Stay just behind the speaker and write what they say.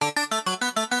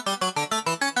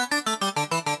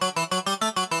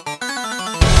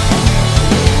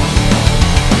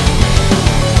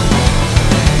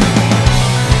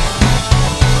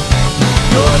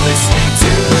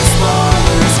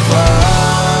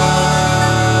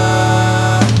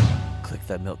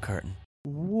curtain.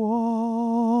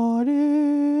 What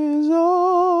is up?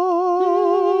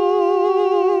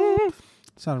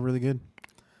 Sounded really good.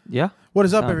 Yeah. What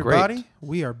is up, Sound everybody? great.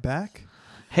 We are back.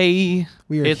 Hey,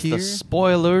 We are it's here. the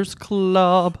Spoilers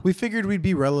Club. We figured we'd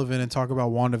be relevant and talk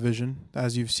about WandaVision.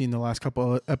 As you've seen, the last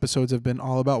couple of episodes have been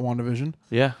all about WandaVision.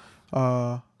 Yeah.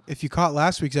 If you caught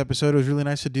last week's episode, it was really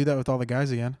nice to do that with all the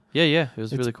guys again. Yeah. It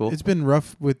was really cool. It's been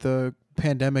rough with the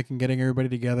pandemic and getting everybody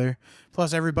together.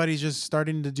 Plus, everybody's just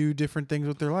starting to do different things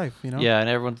with their life, you know? Yeah, and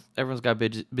everyone's got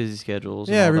busy schedules.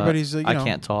 Yeah, and all everybody's, that. you know. I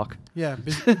can't talk. Yeah,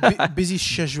 busy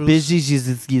schedules.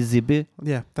 Busy.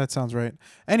 Yeah, that sounds right.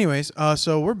 Anyways,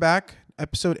 so we're back.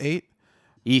 Episode 8.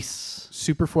 Yes.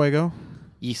 Super Fuego.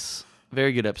 Yes.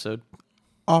 Very good episode.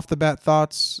 Off the bat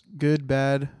thoughts. Good,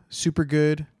 bad, super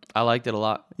good. I liked it a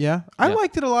lot. Yeah, I Yeah.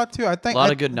 liked it a lot too. I think A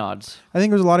lot of good nods. I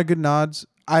think there was a lot of good nods.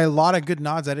 A lot of good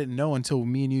nods I didn't know until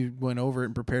me and you went over it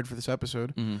and prepared for this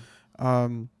episode.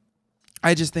 Mm-hmm.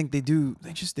 I just think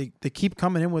they keep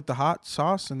coming in with the hot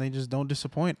sauce and they just don't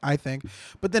disappoint, I think.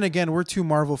 But then again, we're two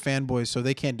Marvel fanboys, so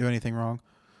they can't do anything wrong.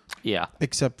 Yeah.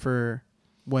 Except for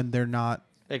when they're not.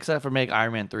 Except for make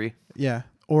Iron Man 3. Yeah.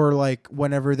 Or like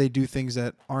whenever they do things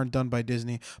that aren't done by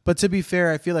Disney. But to be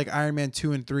fair, I feel like Iron Man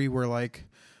 2 and 3 were like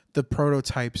the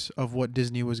prototypes of what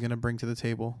Disney was going to bring to the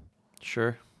table.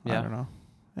 Sure. Yeah. I don't know.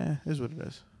 It is what it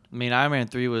is. I mean, Iron Man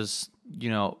 3 was,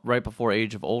 right before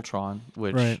Age of Ultron,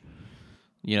 which, Right.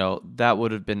 That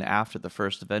would have been after the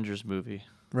first Avengers movie,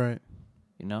 Right.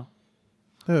 At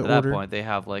Order. that point, they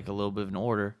have like a little bit of an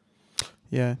order.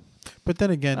 Yeah. But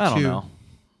then again, I don't too, know.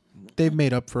 they've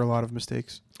made up for a lot of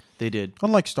mistakes. They did.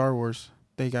 Unlike Star Wars,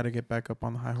 they got to get back up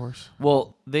on the high horse.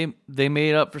 Well, they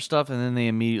made up for stuff, and then they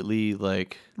immediately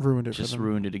Ruined it just for them.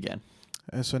 ruined it again.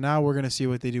 And so now we're going to see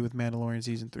what they do with Mandalorian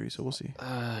Season 3, so we'll see.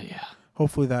 Yeah.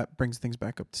 Hopefully that brings things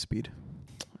back up to speed.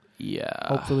 Yeah.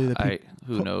 Hopefully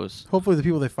who knows? Hopefully the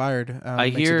people they fired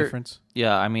makes a difference.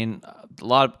 Yeah, I mean, a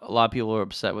lot of people are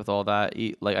upset with all that.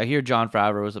 I hear Jon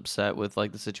Favreau was upset with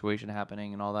the situation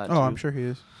happening and all that. Oh, too. I'm sure he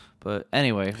is. But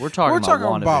anyway, we're talking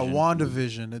about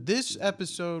WandaVision. WandaVision. This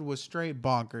episode was straight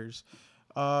bonkers.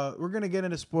 We're going to get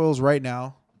into spoils right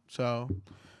now. So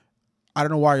I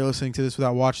don't know why you're listening to this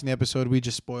without watching the episode. We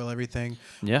just spoil everything.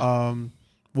 Yeah.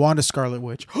 Wanda Scarlet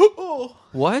Witch.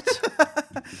 What?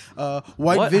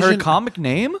 White Vision. Her comic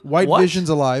name? White what? Vision's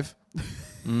alive.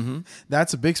 Mm-hmm.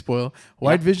 That's a big spoil.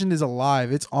 White Vision is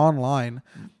alive. It's online.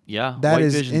 Yeah. That White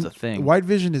is Vision's a thing. White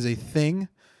Vision is a thing.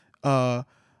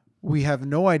 We have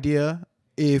no idea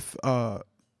if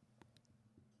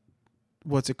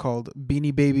what's it called?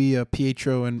 Beanie Baby,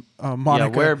 Pietro, and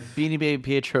Monica. Yeah, where Beanie Baby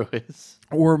Pietro is.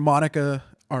 Or Monica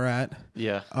are at.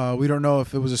 Yeah. We don't know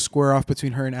if it was a square off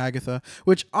between her and Agatha.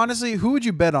 Which honestly, who would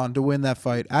you bet on to win that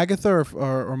fight, Agatha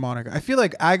or Monica? I feel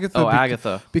like Agatha. Oh,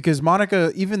 Agatha. Because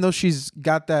Monica, even though she's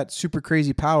got that super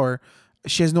crazy power,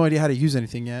 she has no idea how to use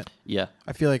anything yet. Yeah.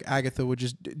 I feel like Agatha would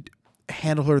just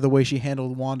handle her the way she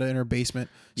handled Wanda in her basement,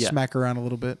 smack her around a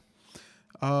little bit.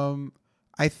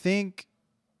 I think,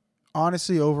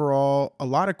 honestly, overall, a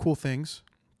lot of cool things.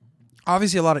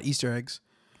 Obviously, a lot of Easter eggs.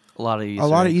 A lot of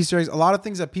Easter eggs. A lot of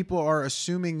things that people are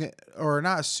assuming, or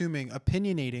not assuming,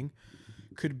 opinionating,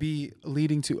 could be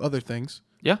leading to other things.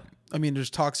 Yeah. I mean, there's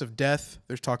talks of death.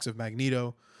 There's talks of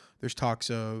Magneto. There's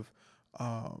talks of...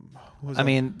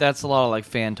 that's a lot of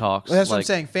fan talks. That's what I'm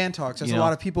saying. Fan talks. There's a know.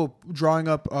 lot of people drawing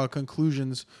up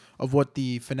conclusions of what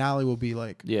the finale will be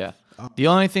like. Yeah. The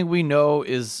only thing we know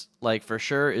is for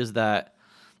sure is that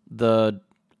the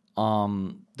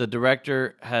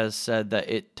director has said that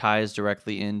it ties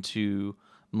directly into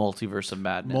Multiverse of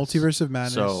Madness. Multiverse of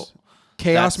Madness. So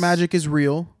chaos magic is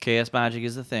real. Chaos magic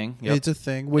is a thing. Yep. It's a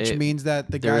thing, which means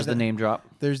that there's the name drop.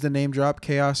 There's the name drop.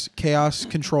 Chaos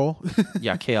control.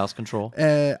 Yeah, chaos control.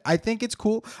 I think it's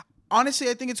cool. Honestly,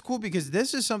 I think it's cool because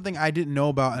this is something I didn't know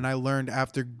about, and I learned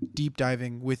after deep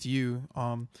diving with you,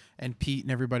 and Pete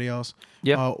and everybody else.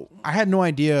 Yeah. I had no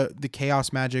idea the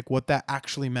chaos magic, what that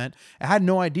actually meant. I had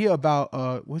no idea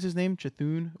about what's his name,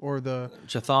 Chthon, or the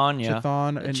Chthon, yeah.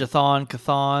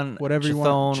 Chthon, whatever you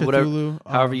want, whatever,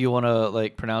 however you want to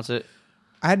pronounce it.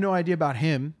 I had no idea about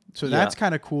him, so that's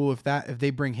kind of cool if they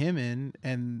bring him in,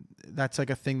 and that's a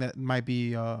thing that might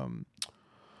be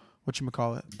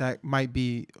whatchamacallit, that might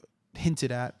be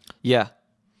hinted at. Yeah.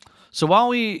 So why don't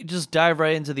we just dive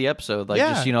right into the episode?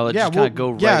 Just kind of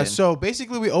go right in. So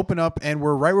basically we open up and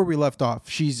we're right where we left off.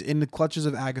 She's in the clutches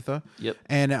of Agatha. Yep.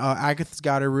 And Agatha's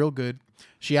got her real good.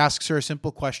 She asks her a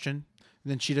simple question,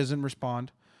 and then she doesn't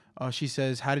respond. She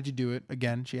says, "How did you do it?"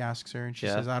 Again, she asks her, and she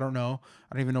says, "I don't know.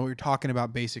 I don't even know what you're talking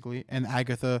about," basically. And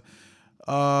Agatha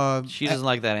She doesn't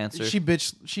like that answer. She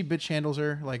bitch handles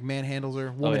her, like man handles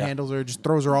her, woman yeah. handles her, just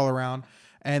throws her all around.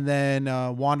 And then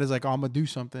Wanda's like, oh, I'm gonna do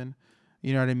something.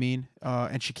 You know what I mean?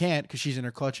 And she can't because she's in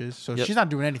her clutches, so she's not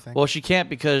doing anything. Well, she can't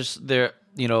because they're,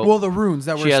 Well, the runes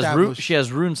that were established. She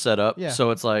has runes set up, Yeah.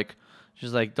 so it's like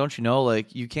she's like, don't you know,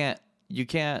 like you can't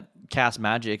cast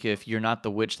magic if you're not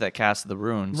the witch that casts the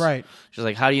runes. Right. She's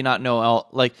like, how do you not know?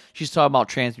 Like she's talking about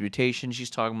transmutation. She's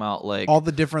talking about like all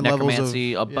the different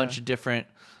necromancy, levels of, a bunch of different,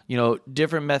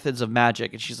 different methods of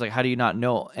magic. And she's like, how do you not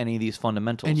know any of these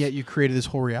fundamentals? And yet you created this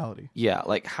whole reality. Yeah.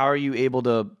 Like, how are you able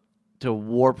to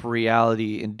warp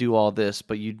reality and do all this,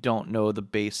 but you don't know the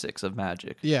basics of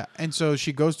magic? Yeah. And so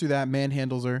she goes through that,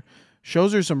 manhandles her,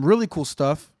 shows her some really cool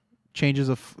stuff, changes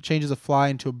a fly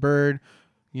into a bird,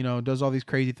 does all these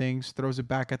crazy things, throws it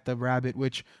back at the rabbit,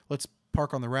 which let's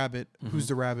park on the rabbit. Mm-hmm. Who's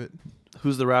the rabbit?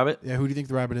 Who's the rabbit? Yeah, who do you think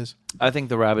the rabbit is? I think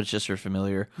the rabbit's just her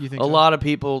familiar. You think a lot of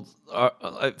people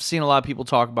I've seen a lot of people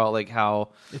talk about like how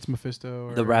it's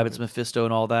Mephisto. The rabbit's Mephisto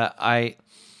and all that. I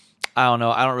don't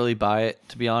know. I don't really buy it,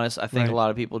 to be honest. I think a lot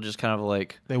of people just kind of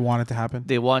like they want it to happen.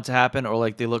 They want it to happen, or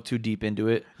like they look too deep into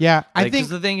it. Yeah, I think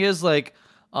the thing is like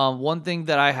one thing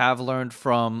that I have learned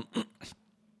from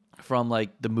like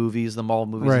the movies, the Marvel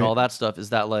movies, and all that stuff is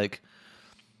that like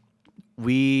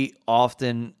we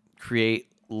often create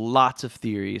lots of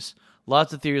theories.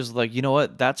 Like, you know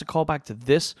what? That's a callback to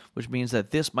this, which means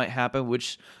that this might happen,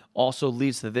 which also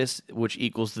leads to this, which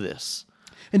equals this.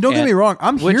 And don't get me wrong,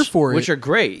 I'm here for it, which are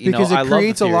great because it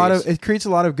creates a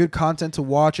lot of good content to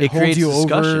watch. It holds you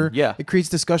over. Yeah, it creates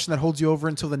discussion that holds you over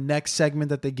until the next segment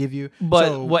that they give you.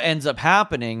 But what ends up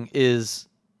happening is,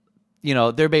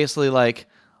 they're basically like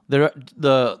the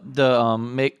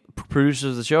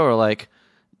producers of the show are like,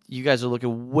 you guys are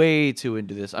looking way too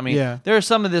into this. I mean, there are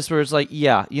some of this where it's like,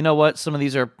 yeah, you know what? Some of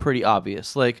these are pretty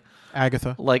obvious, like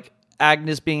Agatha, like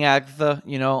Agnes being Agatha.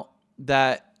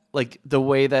 That. Like the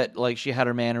way that like she had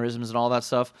her mannerisms and all that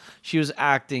stuff, she was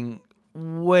acting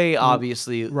way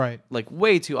obviously, like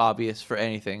way too obvious for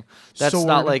anything. That's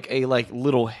not like a like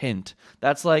little hint.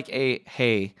 That's like a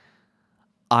hey,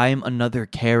 I'm another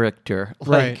character.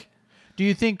 Like, do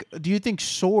you think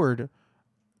Sword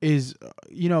is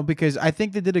because I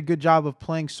think they did a good job of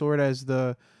playing Sword as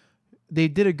they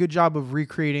did a good job of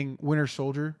recreating Winter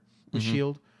Soldier, the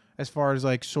Shield, as far as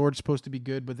like Sword's supposed to be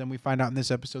good, but then we find out in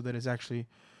this episode that it's actually.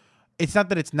 It's not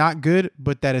that it's not good,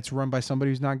 but that it's run by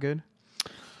somebody who's not good.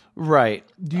 Right.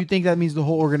 Do you think that means the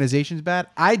whole organization's bad?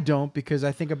 I don't, because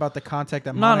I think about the contact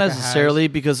that Monica has. Not necessarily,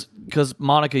 because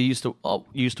Monica used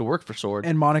to work for Sword,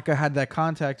 and Monica had that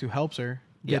contact who helps her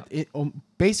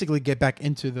basically get back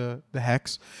into the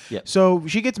hex. Yeah. So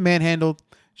she gets manhandled.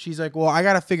 She's like, well, I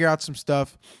got to figure out some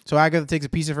stuff. So Agatha takes a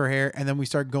piece of her hair, and then we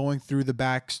start going through the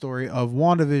backstory of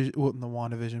WandaVision. Well, the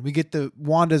WandaVision. We get the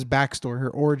Wanda's backstory, her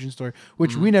origin story,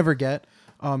 which we never get.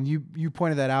 You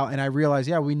pointed that out, and I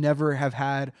realized, we never have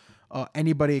had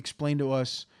anybody explain to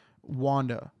us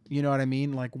Wanda. You know what I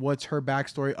mean? Like, what's her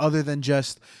backstory other than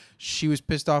just she was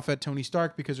pissed off at Tony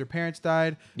Stark because her parents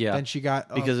died. Yeah. Then she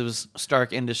got because it was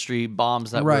Stark Industry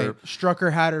bombs that were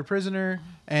Strucker had her prisoner,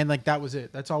 and like that was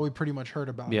it. That's all we pretty much heard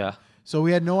about. Yeah. So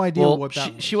we had no idea what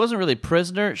that was. She wasn't really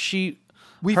prisoner.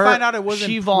 We find out it wasn't.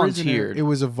 She Prisoner. volunteered. It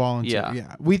was a volunteer.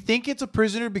 Yeah. We think it's a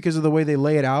prisoner because of the way they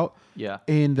lay it out. Yeah.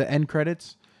 In the end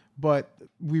credits, but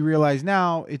we realize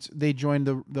now they joined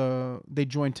they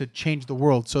joined to change the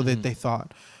world. So that they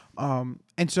thought,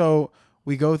 and so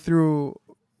we go through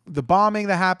the bombing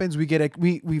that happens.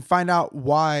 We find out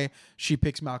why she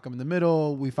picks Malcolm in the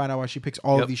Middle. We find out why she picks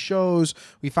all of these shows.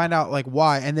 We find out like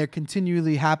why, and they're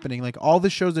continually happening. Like all the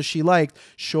shows that she liked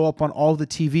show up on all the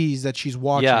TVs that she's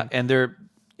watching. Yeah, and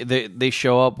they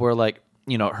show up where like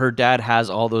her dad has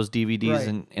all those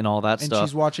DVDs and all that stuff. And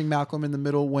she's watching Malcolm in the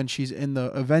Middle when she's in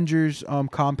the Avengers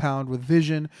compound with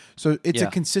Vision. So it's a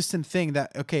consistent thing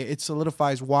that it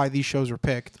solidifies why these shows were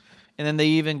picked. And then they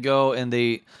even go and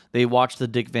they watch the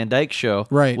Dick Van Dyke Show,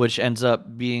 which ends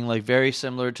up being like very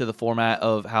similar to the format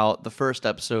of how the first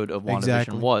episode of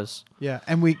WandaVision was. Yeah,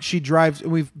 and she drives,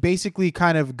 and we basically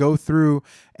kind of go through,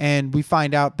 and we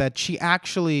find out that she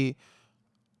actually,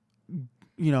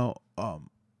 her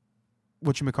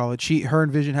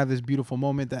and Vision have this beautiful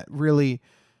moment that really,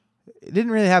 it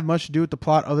didn't really have much to do with the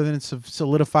plot other than to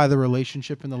solidify the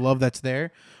relationship and the love that's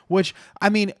there. Which, I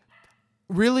mean,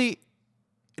 really.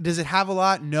 Does it have a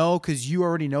lot? No, because you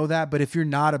already know that. But if you're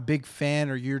not a big fan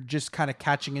or you're just kind of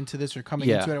catching into this or coming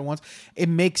into it at once, it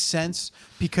makes sense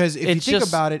because if you think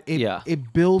about it,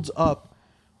 it builds up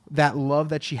that love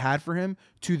that she had for him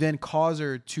to then cause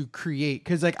her to create.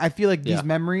 Because like I feel like these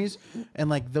memories and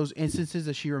like those instances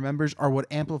that she remembers are what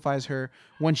amplifies her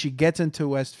when she gets into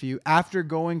Westview after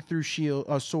going through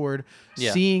Sword,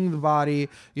 seeing the body,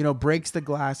 breaks the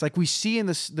glass. Like we see in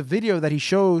the video that he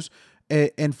shows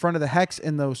in front of the Hex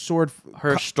and the Sword,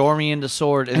 her storming into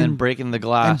Sword and then breaking the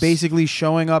glass and basically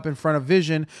showing up in front of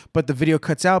Vision, but the video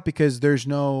cuts out because there's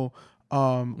no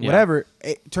whatever.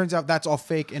 It turns out that's all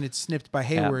fake and it's snipped by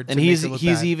Hayward. And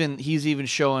he's even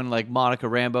showing like Monica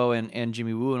Rambeau and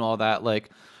Jimmy Woo and all that, like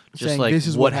just saying, like this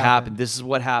is what happened. This is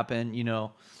what happened.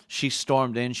 She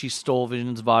stormed in, she stole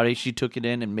Vision's body, she took it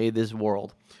in and made this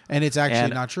world. And it's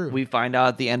actually not true. We find out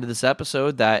at the end of this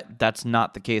episode that that's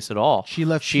not the case at all. She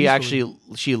left. She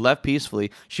left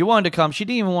peacefully. She wanted to come. She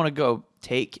didn't even want to go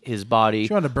take his body.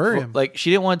 She wanted to bury him. Like she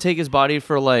didn't want to take his body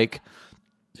for like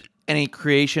any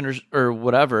creation or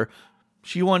whatever.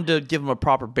 She wanted to give him a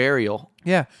proper burial.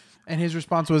 Yeah. And his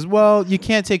response was, well, you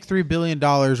can't take $3 billion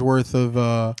worth of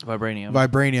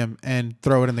vibranium and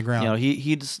throw it in the ground.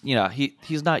 He's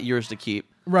not yours to keep.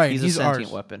 Right. He's a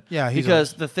sentient weapon. Yeah.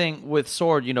 Because the thing with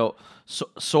Sword,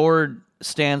 Sword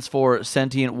stands for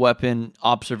Sentient Weapon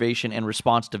Observation and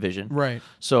Response Division. Right.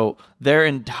 So their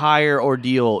entire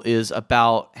ordeal is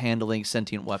about handling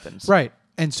sentient weapons. Right.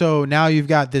 And so now you've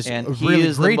got this and really he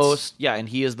is great... and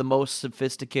he is the most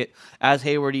sophisticated, as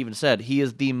Hayward even said, he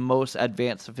is the most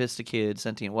advanced, sophisticated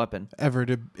sentient weapon ever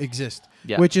to exist.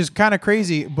 Yeah. Which is kind of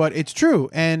crazy, but it's true,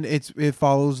 and it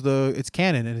follows it's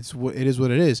canon, and it is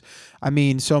what it is. I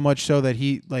mean, so much so that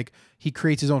he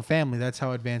creates his own family. That's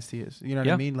how advanced he is. You know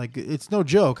what I mean? Like, it's no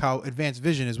joke how advanced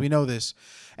Vision is. We know this.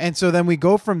 And so then we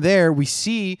go from there. We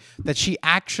see that she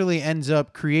actually ends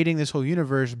up creating this whole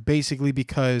universe basically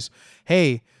because,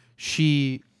 hey,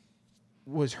 she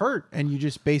was hurt. And you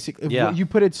just basically, you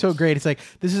put it so great. It's like,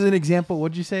 this is an example.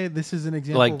 What'd you say? This is an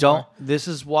example. Like, this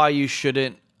is why you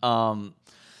shouldn't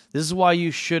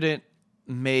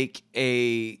make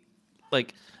a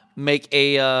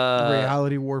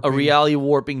reality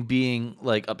warping being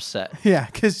like upset. Yeah,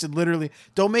 because literally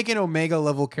don't make an Omega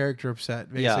level character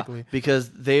upset, basically. Yeah, because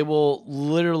they will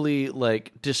literally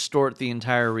like distort the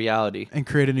entire reality and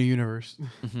create a new universe.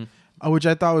 Mm-hmm. Which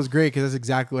I thought was great because that's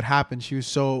exactly what happened. She was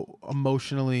so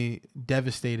emotionally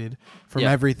devastated from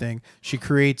everything. She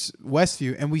creates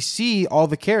Westview, and we see all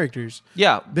the characters.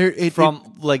 Yeah, from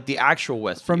the actual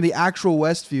Westview. From the actual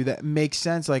Westview, that makes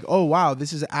sense. Like, oh wow,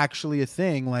 this is actually a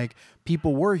thing. Like,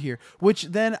 people were here. Which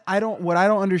then what I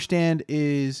don't understand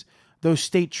is those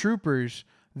state troopers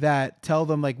that tell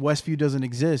them like Westview doesn't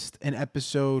exist in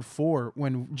episode 4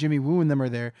 when Jimmy Woo and them are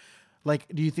there. Like,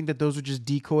 do you think that those were just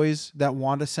decoys that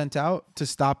Wanda sent out to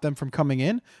stop them from coming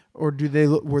in, or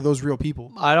were those real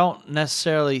people? I don't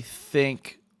necessarily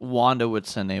think Wanda would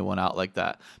send anyone out like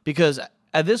that, because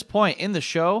at this point in the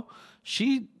show,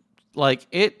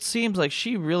 it seems like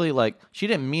she really she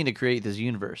didn't mean to create this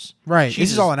universe. Right.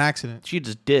 This is all an accident. She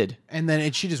just did, and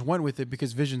then she just went with it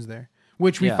because Vision's there,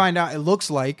 which we find out it looks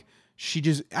like she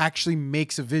just actually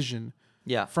makes a Vision.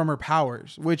 Yeah, from her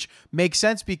powers, which makes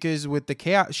sense because with the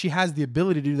chaos, she has the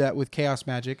ability to do that with chaos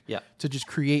magic. Yeah, to just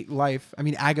create life. I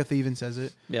mean, Agatha even says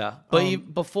it. Yeah,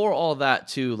 but before all that,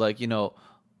 too,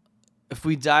 if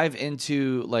we dive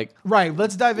into right,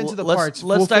 let's dive into the parts.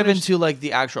 Let's dive into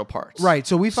the actual parts. Right.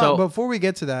 So before we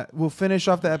get to that, we'll finish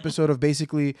off the episode of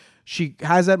basically she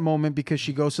has that moment because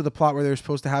she goes to the plot where they're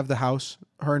supposed to have the house.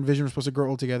 Her and Vision were supposed to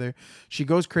grow old together. She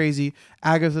goes crazy.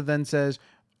 Agatha then says,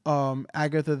 well,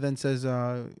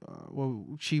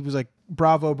 she was like,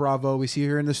 bravo, bravo. We see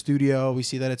her in the studio. We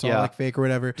see that it's all fake or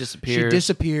whatever. She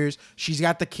disappears. She's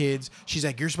got the kids. She's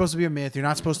like, you're supposed to be a myth. You're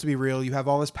not supposed to be real. You have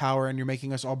all this power and you're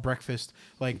making us all breakfast.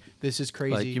 Like, this is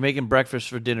crazy. Like, you're making breakfast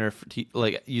for dinner,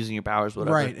 using your powers,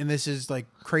 whatever. Right. And this is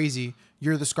crazy.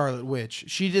 You're the Scarlet Witch.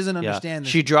 She doesn't understand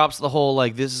this. She drops the whole,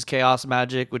 this is chaos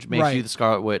magic, which makes you the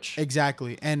Scarlet Witch.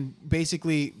 Exactly. And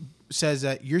basically says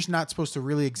that you're not supposed to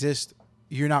really exist.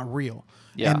 You're not real.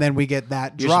 Yeah. And then we get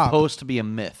that drop. You're supposed to be a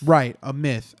myth. Right, a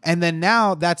myth. And then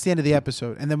now that's the end of the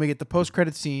episode. And then we get the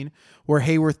post-credit scene where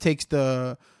Hayworth takes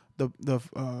the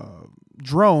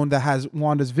drone that has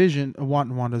Wanda's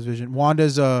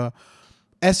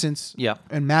essence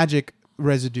and magic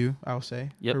residue, I'll say,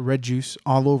 or red juice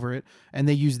all over it. And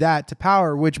they use that to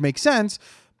power, which makes sense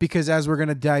because as we're going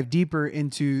to dive deeper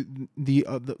into the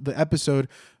episode,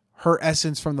 her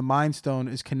essence from the Mind Stone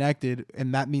is connected,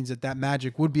 and that means that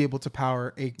magic would be able to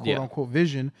power a quote-unquote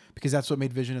Vision because that's what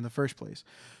made Vision in the first place.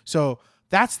 So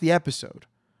that's the episode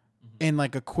in a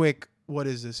quick,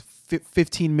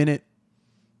 15-minute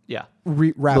wrap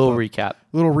Little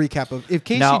recap of, if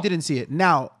Casey didn't see it.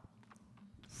 Now,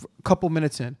 couple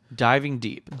minutes in. Diving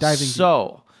deep.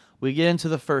 So we get into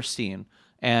the first scene,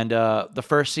 and the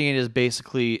first scene is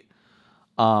basically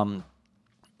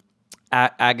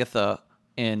Agatha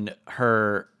in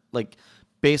her like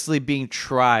basically being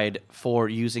tried for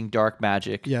using dark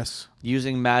magic. Yes.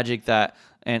 Using magic that,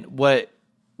 and what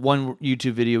one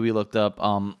YouTube video we looked up,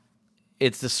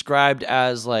 it's described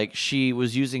as like she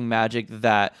was using magic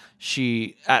that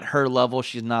she, at her level,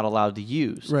 she's not allowed to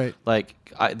use. Right. Like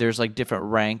there's like different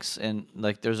ranks, and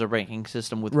like there's a ranking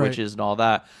system with witches and all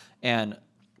that. And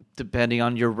depending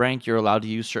on your rank, you're allowed to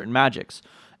use certain magics.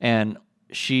 And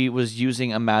she was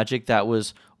using a magic that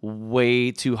was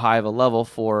way too high of a level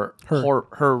for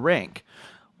her rank,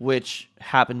 which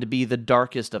happened to be the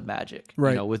darkest of magic,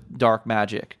 right. You know, with dark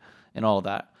magic and all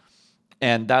that.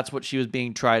 And that's what she was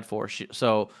being tried for.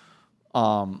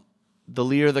 The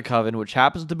leader of the coven, which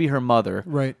happens to be her mother.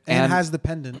 Right. And has the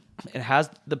pendant. It has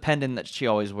the pendant that she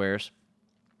always wears.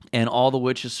 And all the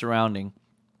witches surrounding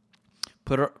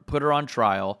put her on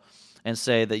trial and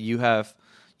say that you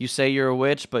say you're a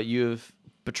witch, but you've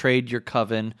betrayed your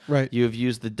coven. Right. You have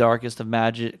used the darkest of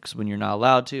magics when you're not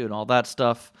allowed to, and all that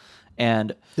stuff.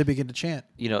 And they begin to chant.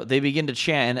 You know, they begin to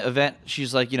chant. And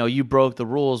she's like, you know, you broke the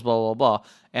rules, blah blah blah.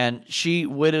 And she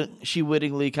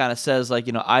wittingly kind of says, like,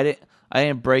 you know, I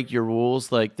didn't break your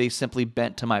rules. Like, they simply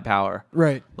bent to my power.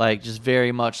 Right. Like, just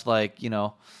very much like, you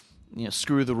know,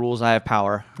 screw the rules. I have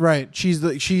power. Right. She's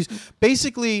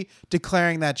basically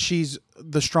declaring that she's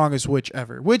the strongest witch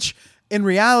ever, which in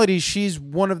reality, she's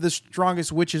one of the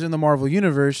strongest witches in the Marvel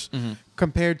universe,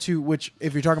 compared to which,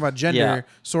 if you're talking about gender,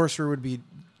 sorcerer would be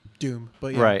Doom.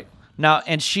 But yeah. Right. Now,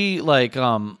 and she like,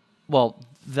 well,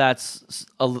 that's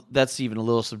even a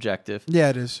little subjective. Yeah,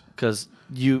 it is. Because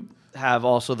you have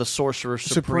also the Sorcerer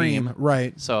Supreme.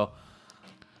 Right. So,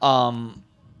 I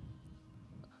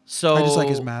just like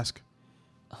his mask.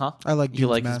 Huh? I like Doom's you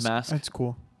like mask. his mask? That's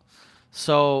cool.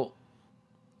 So,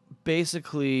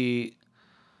 basically,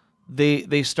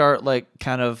 they start like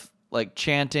kind of like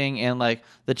chanting, and like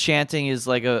the chanting is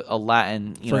like a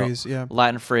Latin phrase,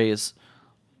 Latin phrase,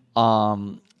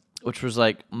 which was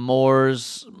like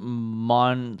Mors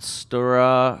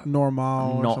Monstera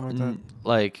Normal or something like that.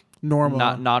 Like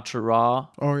Normal. Natura.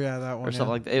 Oh yeah, that one. Or something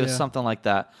like that. It was something like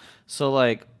that. So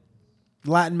like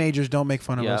Latin majors don't make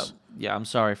fun of us. Yeah, I'm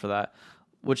sorry for that.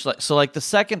 Which like the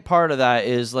second part of that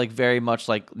is like very much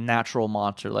like natural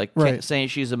monster, like saying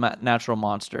she's a natural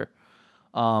monster.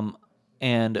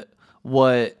 And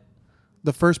what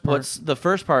the first part? What's the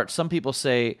first part? Some people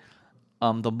say,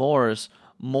 the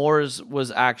Moors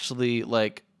was actually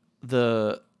like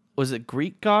was it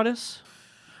Greek goddess?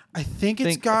 I think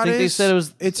it's goddess. I think they said it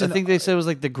was. They said it was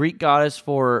like the Greek goddess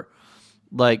for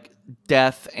like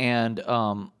death and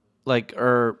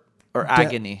or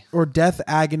agony. Or death,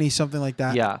 agony, something like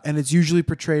that. Yeah. And it's usually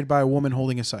portrayed by a woman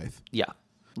holding a scythe. Yeah.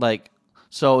 Like,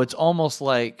 so it's almost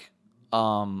like,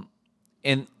 if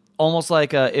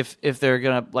they're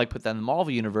going to like put that in the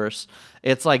Marvel universe,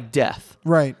 it's like death.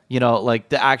 Right. You know, like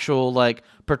the actual like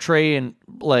portrayed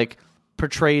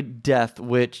death,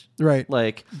 which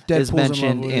like Deadpool's is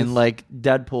mentioned in like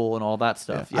Deadpool and all that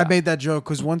stuff. Yeah. I made that joke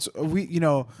because once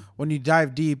when you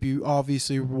dive deep, you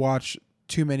obviously watch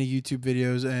too many YouTube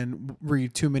videos and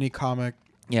read too many comics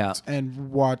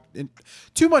and watch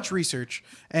too much research.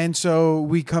 And so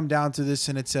we come down to this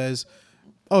and it says,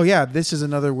 oh yeah, this is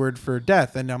another word for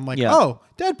death. And I'm like, oh,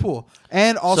 Deadpool.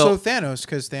 And also Thanos,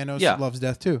 because Thanos loves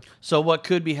death too. So what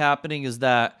could be happening is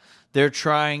that they're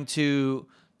trying to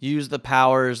use the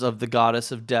powers of the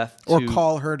goddess of death to or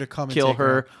call her to come kill and take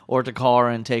her, or to call her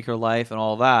and take her life and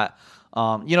all that.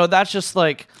 That's just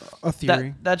like a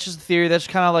theory. That's just a theory. That's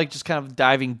kind of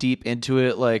diving deep into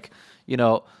it. Like,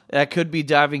 that could be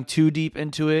diving too deep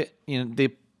into it.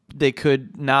 They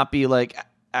could not be like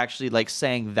actually like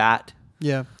saying that.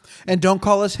 Yeah. And don't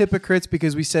call us hypocrites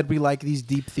because we said we like these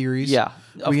deep theories. Yeah.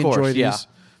 We enjoy these.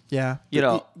 Yeah.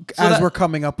 We're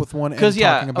coming up with one and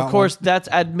talking about of course, one. that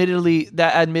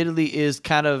admittedly is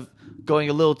kind of going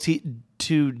a little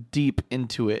too deep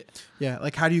into it. Yeah,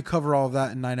 like how do you cover all of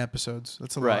that in 9 episodes?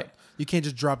 That's a lot. You can't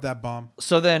just drop that bomb.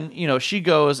 So then, she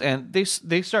goes and they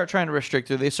start trying to restrict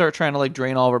her. They start trying to like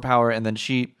drain all of her power, and then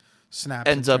she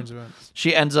ends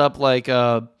up like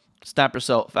snap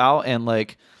herself out and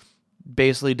like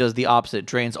basically does the opposite,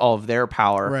 drains all of their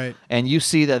power. Right. And you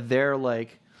see that they're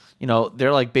like,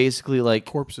 they're like basically like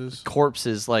corpses,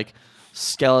 like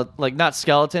like not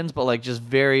skeletons, but like just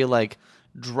very like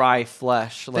dry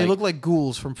flesh. They look like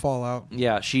ghouls from Fallout.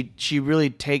 Yeah, she really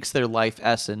takes their life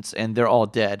essence, and they're all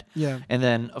dead. Yeah. And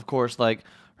then of course like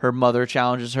her mother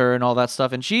challenges her and all that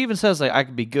stuff, and she even says like, I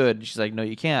could be good. And she's like, no,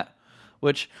 you can't.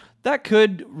 Which that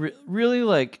could really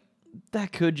like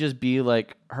that could just be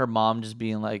like her mom just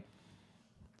being like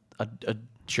a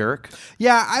jerk.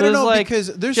 Yeah, I don't know, like, because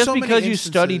there's just so many because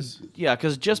instances.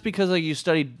 because just because like you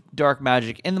studied dark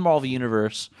magic in the Marvel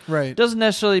universe, Right, doesn't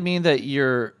necessarily mean that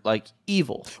you're like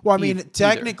evil. Well, I mean,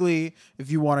 technically, if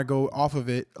you want to go off of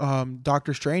it,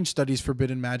 Doctor Strange studies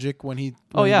forbidden magic when he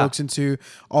looks into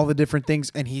all the different things,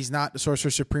 and he's not the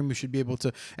Sorcerer Supreme who should be able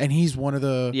to, and he's one of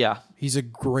the he's a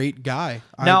great guy.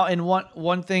 Now, and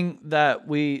one thing that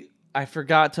I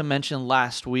forgot to mention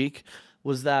last week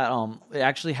was that it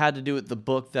actually had to do with the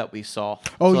book that we saw.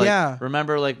 Oh, so, like, yeah.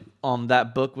 remember, like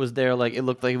that book was there, like it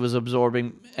looked like it was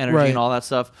absorbing energy and all that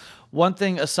stuff. One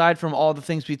thing aside from all the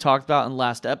things we talked about in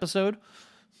last episode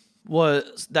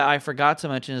was that I forgot to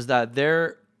mention is that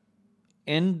there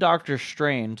in Doctor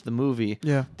Strange, the movie,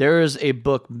 there is a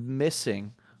book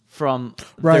missing from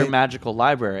their magical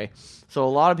library. So a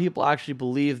lot of people actually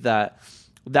believe that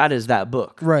is that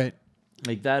book. Right.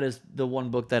 Like that is the one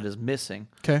book that is missing.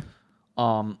 Okay.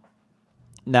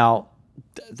 Now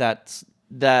that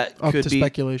up could to be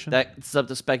speculation. That's up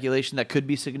to speculation. That could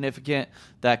be significant.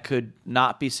 That could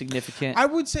not be significant. I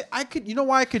would say I could. You know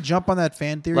why I could jump on that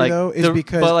fan theory though is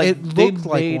because it looked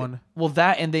like one. Well,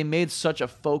 and they made such a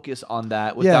focus on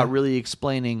that without really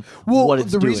explaining what it's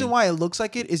doing. The reason why it looks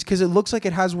like it is because it looks like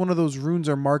it has one of those runes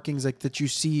or markings like that you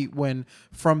see when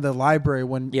from the library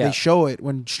when they show it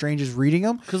when Strange is reading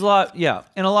them. Because a lot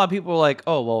of people are like,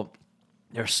 oh well.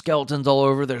 There's skeletons all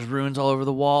over. There's runes all over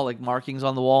the wall, like markings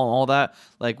on the wall and all that.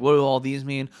 Like, what do all these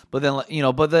mean? But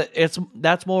then,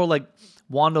 that's more like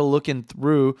Wanda looking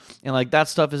through, and like that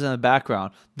stuff is in the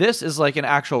background. This is like an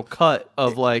actual cut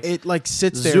of like it like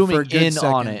sits there zooming for a good in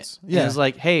seconds. On it. Yeah, and it's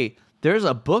like, hey, there's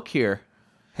a book here.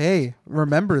 Hey,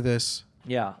 remember this?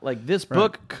 Yeah, like this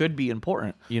book could be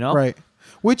important. Right.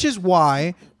 Which is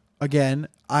why, again.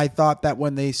 I thought that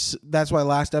that's why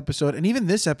last episode and even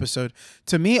this episode,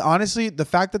 to me, honestly, the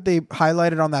fact that they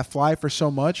highlighted on that fly for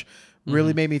so much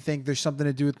really made me think there's something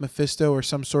to do with Mephisto or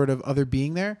some sort of other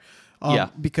being there.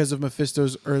 Because of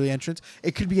Mephisto's early entrance.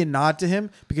 It could be a nod to him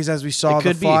because as we saw,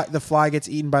 the fly gets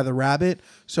eaten by the rabbit.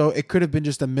 So it could have been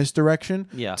just a misdirection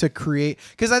to create.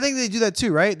 Because I think they do that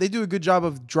too, right? They do a good job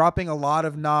of dropping a lot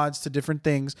of nods to different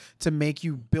things to make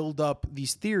you build up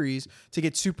these theories to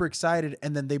get super excited.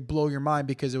 And then they blow your mind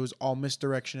because it was all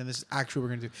misdirection and this is actually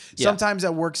what we're going to do. Yeah. Sometimes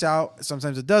that works out.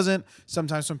 Sometimes it doesn't.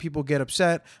 Sometimes when people get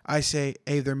upset, I say,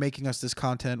 hey, they're making us this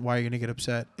content. Why are you going to get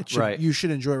upset? You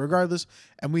should enjoy it regardless.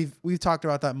 And we've talked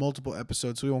about that multiple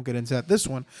episodes, so we won't get into that this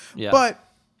one. Yeah. But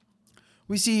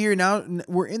we see here now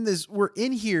we're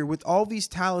in here with all these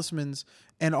talismans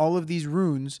and all of these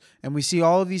runes, and we see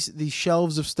all of these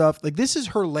shelves of stuff. Like this is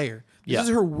her lair. This is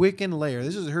her Wiccan lair.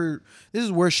 This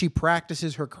is where she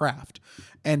practices her craft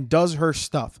and does her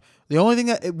stuff. The only thing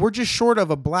that we're just short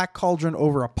of a black cauldron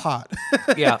over a pot,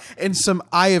 and some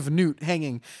Eye of Newt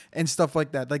hanging and stuff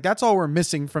like that. Like that's all we're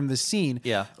missing from the scene,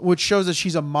 which shows that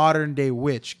she's a modern day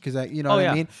witch. Because what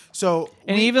I mean. So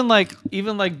and even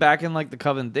like back in like the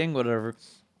Coven thing, whatever,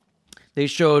 they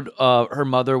showed her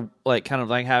mother like kind of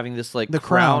like having this like the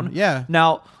crown. Yeah.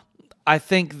 Now, I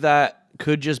think that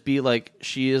could just be like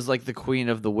she is like the queen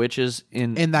of the witches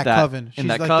in that coven, in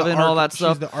that like coven, all that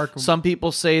stuff. Some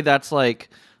people say that's like.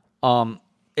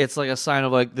 It's like a sign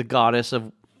of like the goddess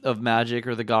of magic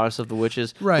or the goddess of the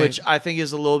witches, which I think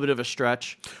is a little bit of a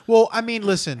stretch. Well, I mean,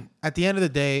 listen, at the end of the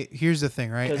day, here's the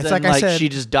thing, right? It's like I said, she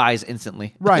just dies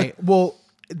instantly. Right. Well,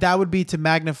 that would be to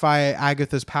magnify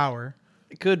Agatha's power.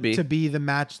 It could be. To be the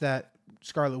match that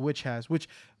Scarlet Witch has, which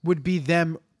would be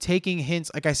them taking hints,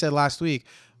 like I said last week.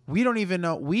 We don't even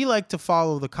know. We like to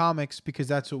follow the comics because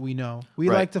that's what we know. We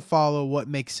like to follow what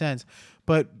makes sense.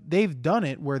 But they've done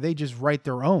it where they just write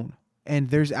their own. And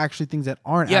there's actually things that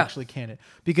aren't actually canon.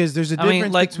 Because there's a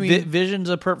difference between... Vision's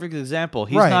a perfect example.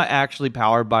 He's not actually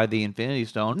powered by the Infinity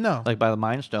Stone. No. Like by the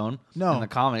Mind Stone in the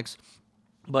comics.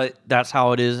 But that's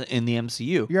how it is in the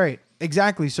MCU. You're right.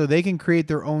 Exactly. So they can create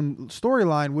their own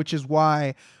storyline, which is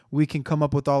why we can come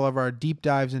up with all of our deep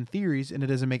dives and theories, and it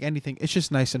doesn't make anything. It's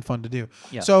just nice and fun to do.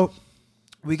 Yeah. So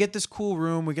we get this cool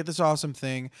room. We get this awesome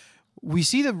thing. We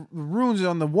see the runes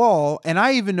on the wall, and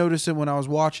I even noticed it when I was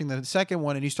watching the second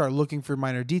one, and you start looking for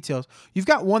minor details. You've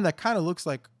got one that kind of looks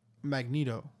like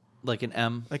Magneto. Like an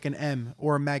M? Like an M,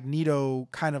 or a Magneto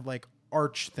kind of like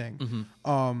arch thing.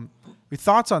 Mm-hmm. Your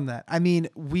thoughts on that? I mean,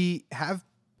 we have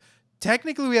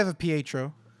a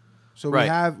Pietro. So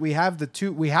we have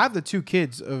the two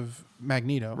kids of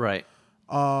Magneto. Right.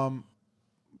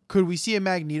 Could we see a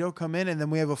Magneto come in and then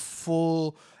we have a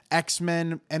full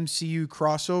X-Men MCU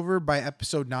crossover by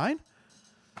episode 9?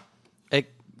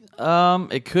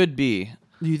 It could be.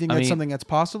 Do you think that's something that's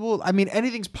possible? I mean,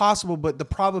 anything's possible, but the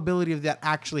probability of that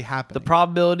actually happening. The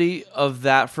probability of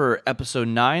that for episode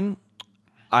 9,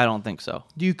 I don't think so.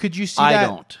 Could you see I that?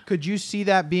 don't. Could you see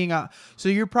that being so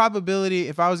your probability,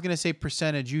 if I was going to say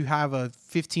percentage, you have a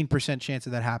 15% chance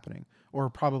of that happening, or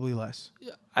probably less?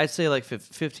 I'd say like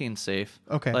 15 safe.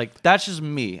 Okay. Like, that's just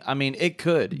me. I mean, it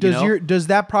could. Does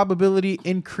that probability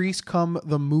increase come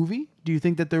the movie? Do you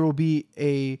think that there will be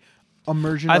a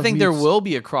immersion? I think there will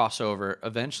be a crossover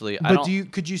eventually. But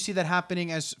could you see that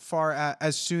happening as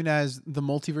soon as the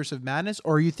Multiverse of Madness,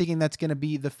 or are you thinking that's going to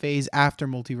be the phase after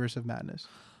Multiverse of Madness?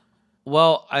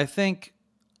 Well, I think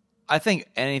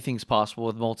anything's possible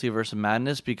with Multiverse of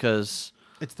Madness because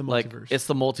it's the multiverse. Like, it's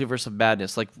the Multiverse of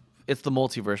Madness. Like, it's the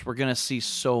multiverse. We're gonna see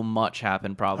so much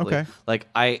happen probably. Okay. Like,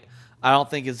 I don't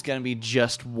think it's gonna be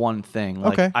just one thing.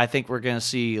 Like, okay. I think we're gonna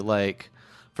see, like,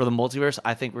 for the multiverse,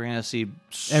 I think we're gonna see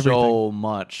everything.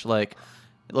 much. Like,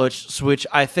 which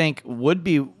I think would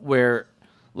be where,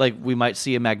 like, we might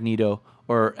see a Magneto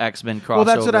or X-Men crossover. Well,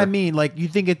 that's what I mean. Like, you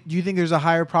think there's a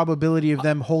higher probability of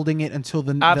them holding it until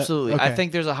the absolutely. Okay. I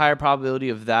think there's a higher probability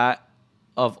of that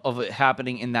of it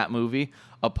happening in that movie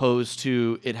opposed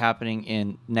to it happening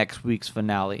in next week's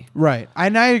finale. Right.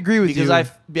 And I agree with you. Because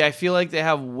I feel like they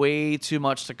have way too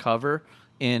much to cover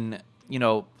in,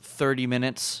 30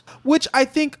 minutes. Which I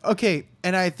think, okay,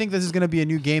 and I think this is going to be a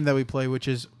new game that we play, which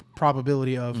is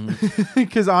probability of.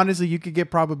 Because honestly, you could get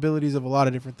probabilities of a lot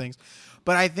of different things.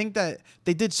 But I think that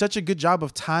they did such a good job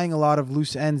of tying a lot of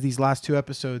loose ends these last 2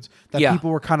 episodes that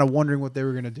people were kind of wondering what they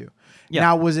were going to do. Yeah.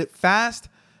 Now, was it fast?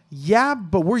 Yeah,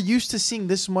 but we're used to seeing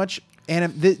this much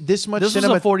this much. This was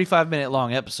a 45-minute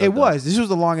long episode. It was. This was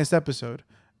the longest episode,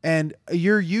 and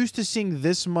you're used to seeing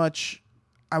this much.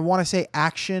 I want to say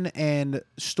action and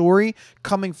story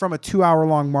coming from a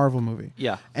 2-hour-long Marvel movie.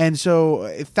 Yeah, and so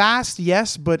fast,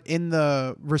 yes, but in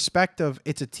the respect of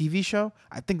it's a TV show,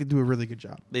 I think they do a really good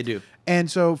job. They do.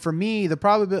 And so for me,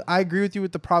 I agree with you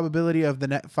with the probability of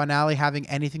the finale having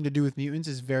anything to do with mutants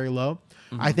is very low.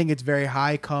 Mm-hmm. I think it's very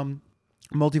high come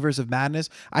Multiverse of Madness.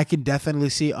 I can definitely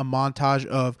see a montage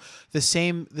of the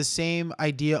same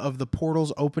idea of the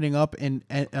portals opening up in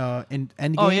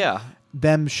Endgame. Oh yeah,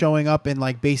 them showing up and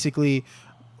like basically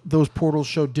those portals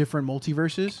show different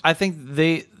multiverses. I think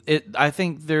they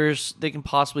can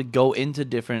possibly go into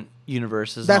different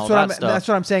universes. That's what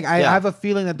I'm saying. I have a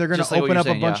feeling that they're going to open up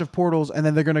a bunch of portals and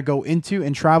then they're going to go into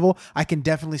and travel. I can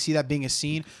definitely see that being a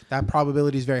scene. That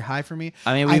probability is very high for me.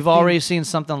 I mean, we've already seen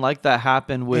something like that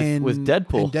happen with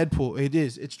Deadpool. In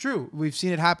Deadpool, it's true. We've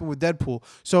seen it happen with Deadpool.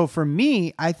 So for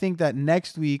me, I think that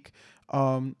next week,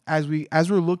 as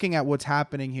we're looking at what's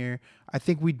happening here, I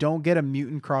think we don't get a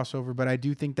mutant crossover, but I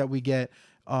do think that we get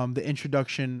the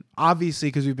introduction, obviously,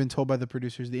 because we've been told by the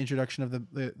producers, the introduction of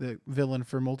the villain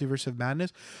for Multiverse of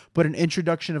Madness, but an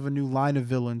introduction of a new line of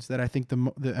villains that I think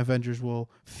the Avengers will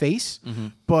face. Mm-hmm.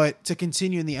 But to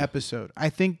continue in the episode, I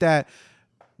think that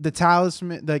the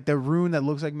talisman, like the rune that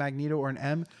looks like Magneto or an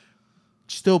M,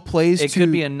 still plays. It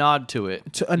could be a nod to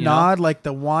it. To a nod, like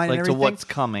the wine, like and everything. To what's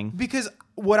coming. Because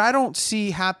what I don't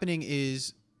see happening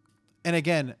is, and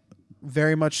again,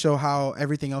 very much so how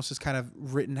everything else is kind of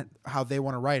written how they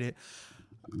want to write it.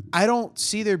 I don't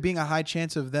see there being a high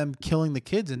chance of them killing the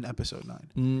kids in episode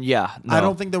 9. Yeah. No. I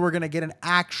don't think that we're going to get an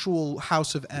actual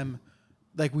House of M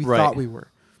like we thought we were.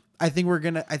 I think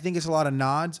it's a lot of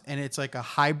nods and it's like a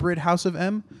hybrid House of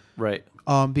M. Right.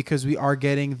 Because we are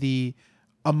getting the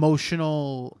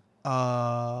emotional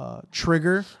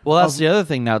trigger. Well, that's the other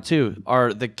thing now too.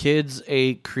 Are the kids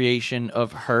a creation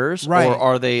of hers, right, or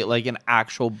are they like an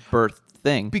actual birth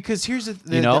thing? Because here's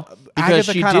because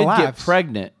Agatha she did get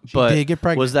pregnant,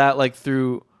 was that like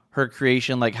through her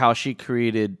creation, like how she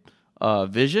created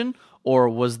Vision, or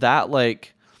was that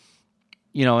like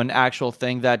an actual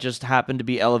thing that just happened to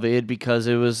be elevated because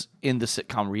it was in the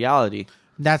sitcom reality?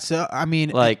 That's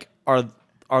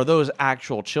Are those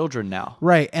actual children now?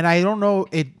 Right. And I don't know,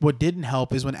 what didn't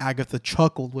help is when Agatha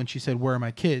chuckled when she said, "Where are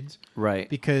my kids?" Right.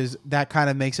 Because that kind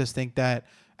of makes us think that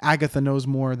Agatha knows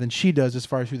more than she does as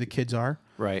far as who the kids are.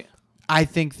 Right. I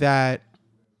think that,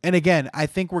 and again, I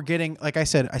think we're getting, like I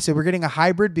said we're getting a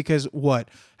hybrid because what?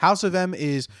 House of M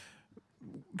is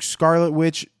Scarlet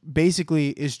Witch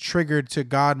basically is triggered to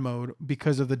God mode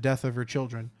because of the death of her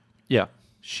children. Yeah.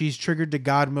 She's triggered to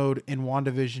God mode in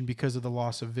WandaVision because of the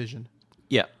loss of Vision.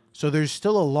 Yeah. So there's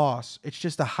still a loss. It's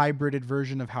just a hybrided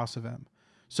version of House of M.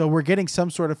 So we're getting some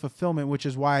sort of fulfillment, which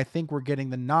is why I think we're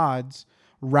getting the nods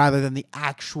rather than the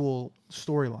actual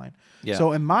storyline. Yeah.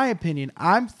 So in my opinion,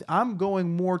 I'm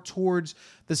going more towards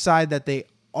the side that they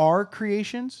are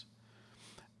creations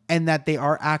and that they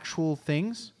are actual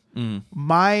things.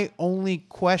 My only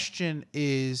question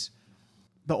is,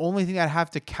 the only thing I'd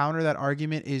have to counter that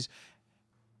argument is,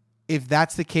 if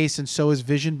that's the case, and so is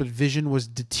Vision, but Vision was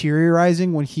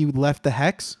deteriorating when he left the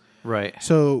Hex. Right.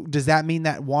 So does that mean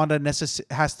that Wanda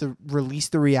has to release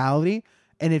the reality?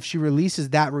 And if she releases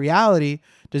that reality,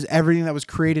 does everything that was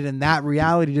created in that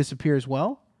reality disappear as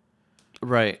well?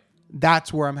 Right.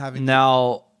 That's where I'm having...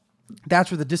 Now...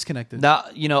 That's where the disconnect is. Now,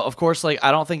 of course, like,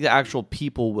 I don't think the actual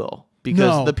people will.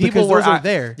 Because the people were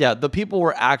there. Yeah, the people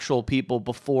were actual people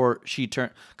before she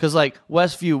turned. Because like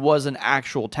Westview was an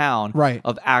actual town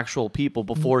of actual people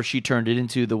before she turned it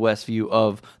into the Westview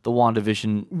of the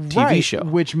WandaVision TV show.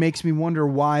 Which makes me wonder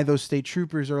why those state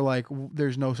troopers are like,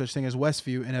 there's no such thing as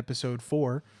Westview in episode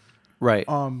 4. Right.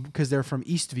 Because they're from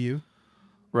Eastview.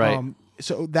 Right.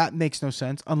 So that makes no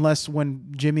sense unless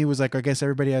when Jimmy was like, I guess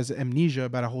everybody has amnesia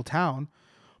about a whole town.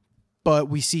 But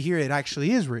we see here it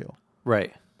actually is real.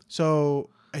 Right. So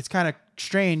it's kind of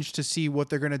strange to see what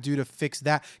they're going to do to fix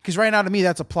that. Because right now, to me,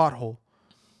 that's a plot hole.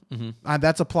 Mm-hmm.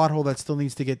 That's a plot hole that still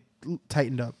needs to get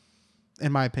tightened up,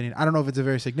 in my opinion. I don't know if it's a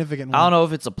very significant one. I don't know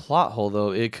if it's a plot hole,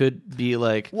 though. It could be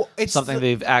like something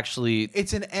they've actually...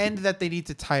 It's an end that they need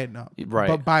to tighten up. Right.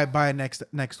 But by next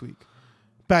week.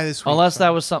 By this week. Unless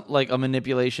that was something like a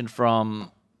manipulation from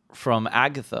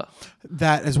Agatha.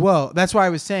 That as well. That's why I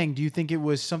was saying, do you think it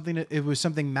was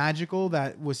something magical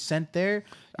that was sent there?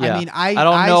 Yeah. I mean, I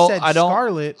don't know. said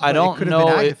Scarlet, I don't it could know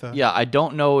have been Agatha. I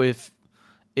don't know if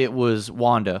it was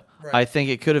Wanda. Right. I think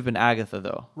it could have been Agatha,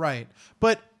 though. Right.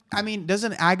 But I mean,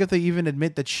 doesn't Agatha even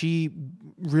admit that she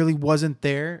really wasn't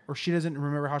there, or she doesn't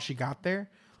remember how she got there?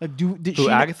 Like,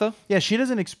 Agatha? Yeah, she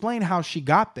doesn't explain how she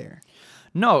got there.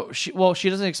 No, she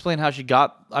doesn't explain how she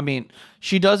got. I mean,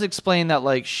 she does explain that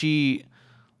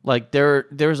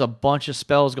there's a bunch of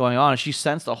spells going on, and she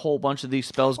sensed a whole bunch of these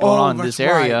spells going on in this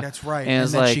area. That's right. And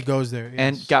then she goes there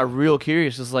and got real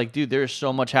curious. It's like, dude, there's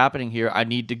so much happening here. I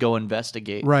need to go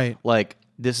investigate. Right. Like,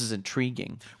 this is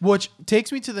intriguing. Which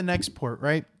takes me to the next port,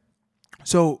 right?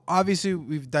 So obviously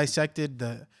we've dissected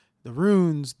the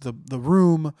runes, the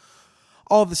room,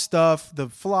 all the stuff, the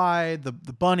fly, the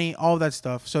bunny, all that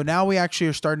stuff. So now we actually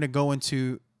are starting to go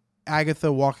into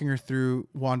Agatha walking her through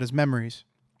Wanda's memories.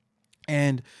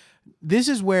 And this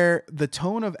is where the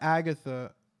tone of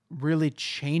Agatha really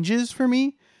changes for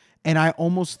me. And I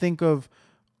almost think of,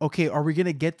 okay, are we going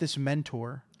to get this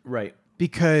mentor? Right.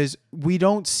 Because we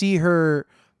don't see her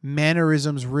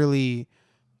mannerisms really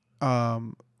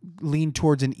lean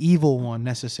towards an evil one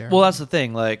necessarily. Well, that's the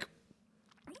thing. Like,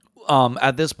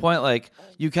 at this point, like,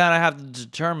 you kind of have to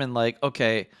determine, like,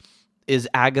 okay, is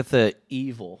Agatha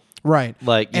evil? Right.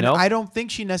 Like, you know? I don't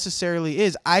think she necessarily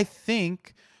is. I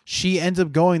think she ends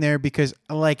up going there because,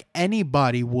 like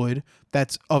anybody would,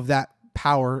 that's of that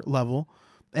power level,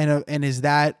 and is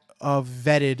that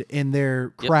vetted in their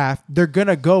craft, they're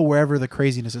gonna go wherever the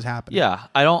craziness is happening. Yeah,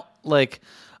 I don't like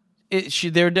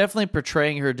it. They're definitely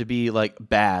portraying her to be like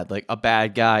bad, like a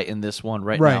bad guy in this one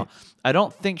right now. I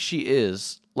don't think she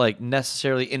is like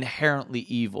necessarily inherently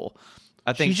evil.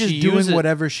 I think she's just doing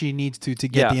whatever she needs to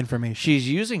get the information. She's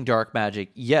using dark magic.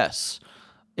 Yes.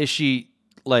 Is she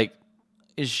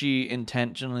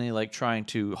intentionally like trying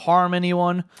to harm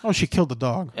anyone? Oh, she killed a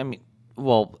dog. I mean,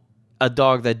 well, a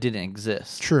dog that didn't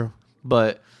exist. True.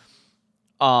 But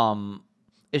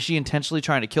is she intentionally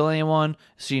trying to kill anyone?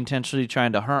 Is she intentionally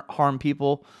trying to harm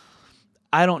people?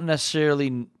 I don't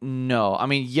necessarily know. I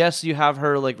mean, yes, you have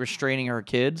her like restraining her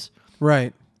kids.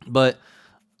 Right. But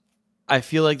I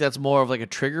feel like that's more of like a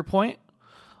trigger point.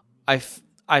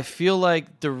 I feel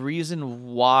like the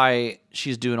reason why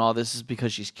she's doing all this is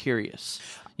because she's curious.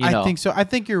 I think so. I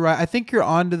think you're right. I think you're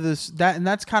onto this. And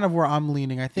that's kind of where I'm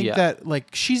leaning. I think that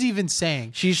like she's even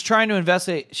saying she's trying to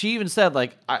investigate. She even said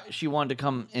like she wanted to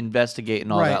come investigate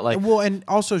and all that. Like, well, and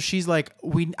also she's like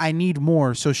I need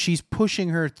more. So she's pushing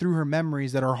her through her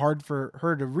memories that are hard for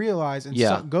her to realize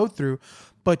and go through.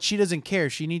 But she doesn't care.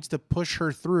 She needs to push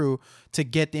her through to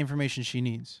get the information she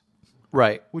needs.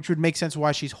 Right. Which would make sense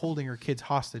why she's holding her kids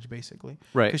hostage, basically.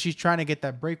 Right. Because she's trying to get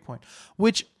that break point.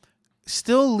 Which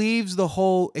still leaves the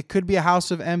whole, it could be a House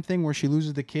of M thing where she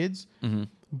loses the kids. Mm-hmm.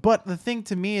 But the thing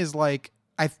to me is like,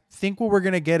 I think what we're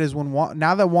going to get is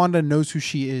now that Wanda knows who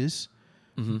she is,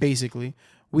 basically,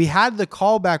 we had the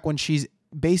callback when she's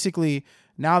basically...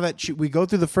 Now that we go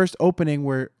through the first opening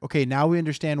where, okay, now we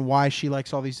understand why she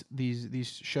likes all these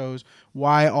shows,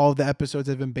 why all of the episodes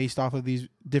have been based off of these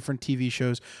different TV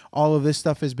shows. All of this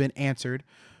stuff has been answered.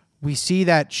 We see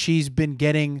that she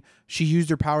used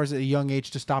her powers at a young age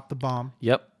to stop the bomb.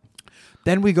 Yep.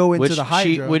 Then we go into the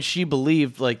Hydra. Which she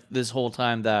believed like this whole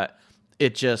time that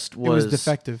it just was... It was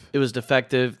defective. It was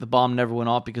defective. The bomb never went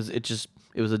off because it just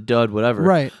it was a dud, whatever.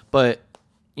 Right. But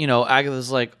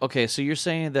Agatha's like, okay, so you're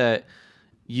saying that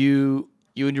you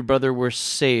and your brother were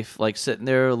safe, like sitting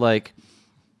there like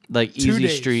easy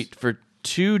street for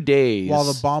 2 days while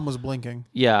the bomb was blinking.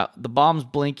 Yeah, the bomb's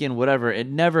blinking, whatever. It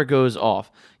never goes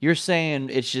off. You're saying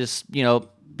it's just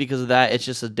because of that, it's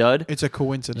just a dud. It's a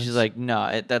coincidence. She's like,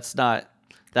 no, that's not.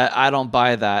 That I don't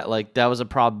buy that. Like that was a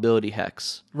probability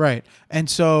hex. Right. And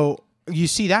so you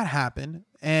see that happen,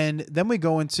 and then we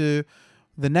go into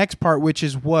the next part, which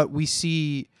is what we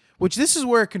see. Which this is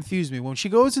where it confused me when she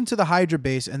goes into the Hydra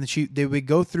base, and they would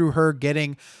go through her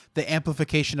getting the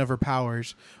amplification of her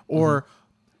powers, or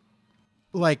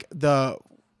like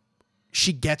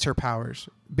she gets her powers.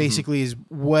 Basically, is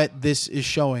what this is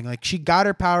showing. Like she got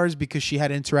her powers because she had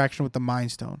interaction with the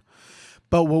Mind Stone.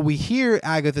 But what we hear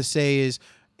Agatha say is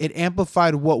it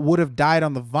amplified what would have died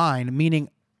on the vine, meaning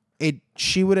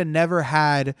she would have never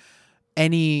had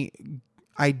any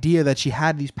idea that she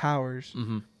had these powers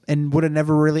and would have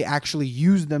never really actually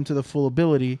used them to the full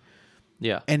ability.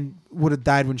 Yeah. And would have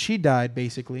died when she died,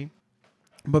 basically.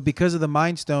 But because of the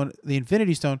Mind Stone, the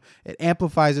Infinity Stone, it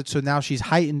amplifies it, so now she's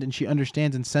heightened and she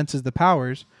understands and senses the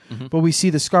powers. But we see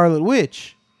the Scarlet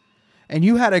Witch, and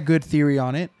you had a good theory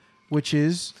on it, which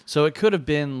is... So it could have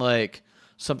been like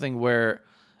something where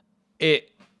it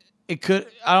could...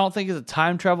 I don't think it's a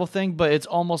time travel thing, but it's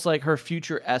almost like her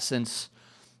future essence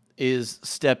is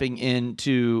stepping in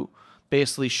to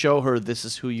basically show her this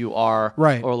is who you are.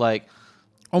 Right. Or like...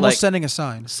 Almost sending a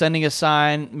sign. Sending a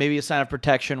sign, maybe a sign of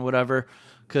protection, whatever.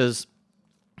 Because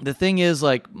the thing is,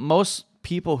 like, most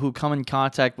people who come in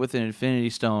contact with an Infinity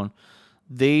Stone,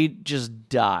 they just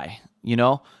die,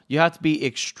 You have to be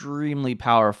extremely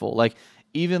powerful. Like,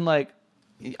 even, like,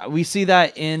 we see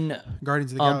that in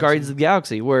Guardians of the Galaxy. Guardians of the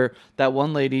Galaxy, where that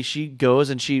one lady, she goes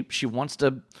and she wants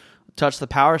to touch the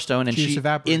Power Stone, and she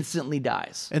instantly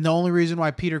dies. And the only reason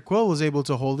why Peter Quill was able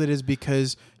to hold it is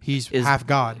because he's half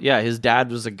god. Yeah, his dad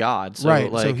was a god. So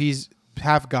right, like, so he's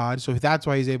half god, so that's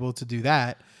why he's able to do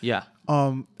that. Yeah.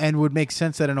 And would make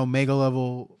sense that an Omega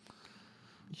level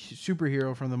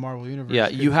superhero from the Marvel Universe. Yeah,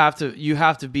 you have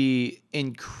to be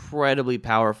incredibly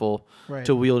powerful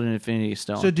to wield an Infinity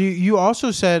Stone. So you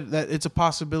also said that it's a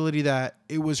possibility that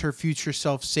it was her future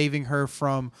self saving her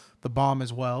from the bomb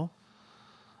as well?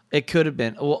 It could have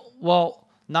been. Well,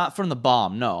 not from the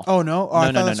bomb, no. Oh, no?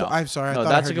 Oh, no. I'm sorry. No,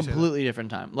 that's a completely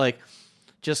different time. Like,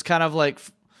 just kind of like...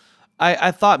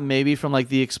 I thought maybe from, like,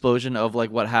 the explosion of, like,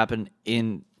 what happened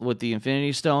with the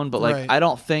Infinity Stone, but, like, I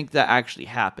don't think that actually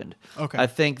happened. Okay. I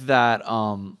think that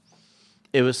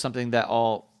it was something that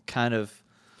all kind of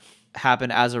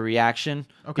happened as a reaction.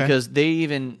 Okay. Because they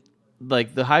even...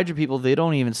 Like, the Hydra people, they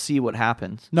don't even see what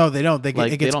happens. No, they don't. It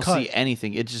gets they don't cut. see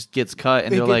anything. It just gets cut,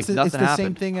 and they're like, nothing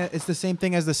happened. It's the same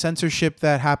thing as the censorship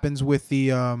that happens with the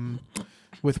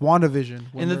with WandaVision.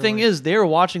 And the thing is, they're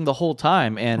watching the whole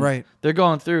time, and they're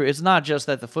going through. It's not just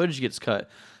that the footage gets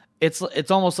cut. It's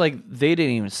almost like they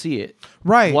didn't even see it.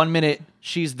 Right. 1 minute,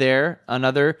 she's there.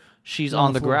 Another, she's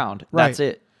on the ground. Right. That's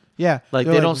it. Yeah. Like,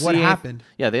 they don't see what happened.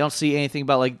 Yeah, they don't see anything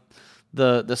about, like,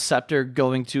 the scepter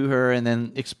going to her and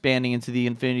then expanding into the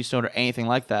Infinity Stone or anything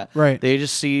like that. Right. They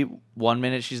just see 1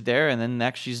 minute she's there and then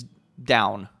next she's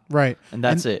down. Right. And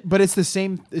that's it. But it's the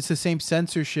same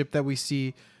censorship that we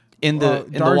see in the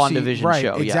WandaVision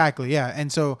show. Exactly. Yeah.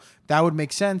 And so that would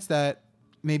make sense that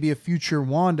maybe a future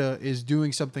Wanda is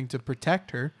doing something to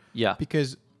protect her. Yeah.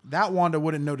 Because that Wanda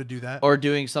wouldn't know to do that. Or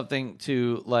doing something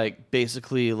to, like,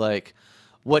 basically, like,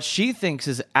 what she thinks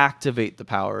is activate the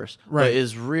powers, but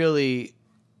is really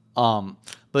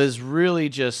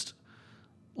just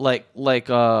like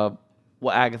what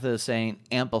Agatha is saying,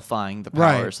 amplifying the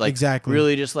powers, like exactly,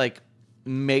 really just like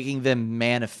making them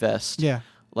manifest. Yeah,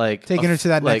 like taking her to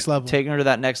that next level, taking her to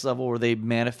that next level where they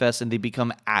manifest and they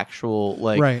become actual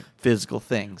physical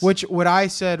things. Which what I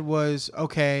said was,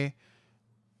 okay,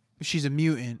 she's a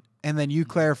mutant, and then you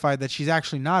clarified that she's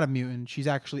actually not a mutant.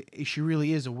 She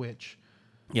really is a witch.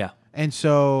 Yeah. And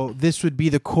so this would be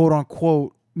the quote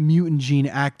unquote mutant gene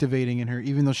activating in her,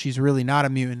 even though she's really not a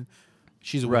mutant.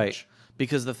 She's a witch.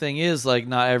 Because the thing is, like,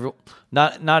 not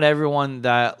everyone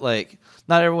that, like,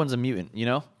 not everyone's a mutant,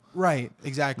 Right,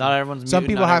 exactly. Not everyone's a Some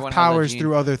mutant. people have powers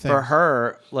through other things. For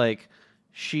her, like,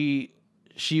 she's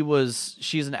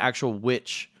an actual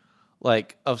witch,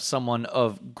 like, of someone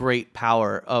of great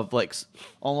power, of, like,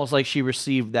 almost like she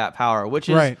received that power, which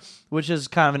is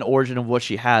kind of an origin of what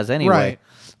she has anyway. Right.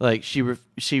 Like, she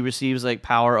receives, like,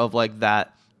 power of, like,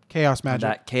 that chaos magic.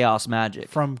 That chaos magic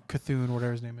from Cthulhu,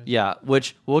 whatever his name is. Yeah,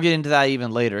 which we'll get into that even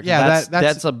later. Yeah,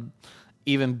 that's a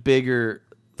even bigger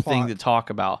thing to talk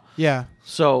about. Yeah.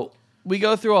 So we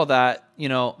go through all that,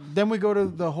 Then we go to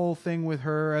the whole thing with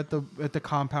her at the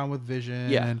compound with Vision.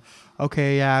 Yeah. And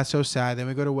okay, yeah, so sad. Then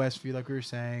we go to Westview, like we were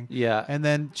saying. Yeah. And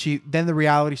then the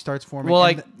reality starts forming.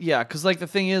 Well, because the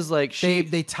thing is, like,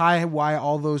 they tie why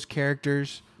all those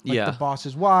characters, like the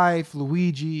boss's wife,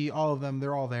 Luigi, all of them,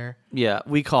 they're all there. Yeah,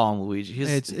 we call him Luigi.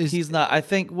 He's not. I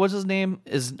think what's his name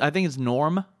is. I think it's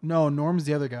Norm. No, Norm's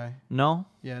the other guy. No.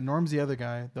 Yeah, Norm's the other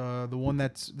guy. The one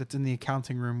that's in the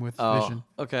accounting room with Vision.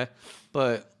 Okay,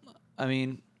 but I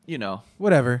mean,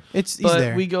 whatever. He's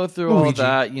there. We go through Luigi.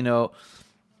 All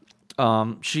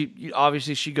that.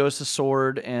 She goes to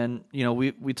Sword, and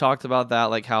we talked about that,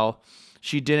 like how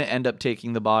she didn't end up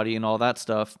taking the body and all that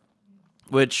stuff,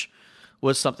 which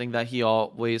was something that he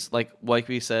always like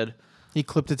we said. He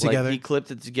clipped it together. He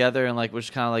clipped it together and was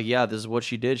kind of like, yeah, this is what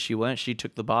she did. She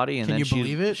took the body, and then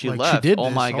believe it? She like, left. She did oh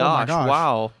this. my gosh!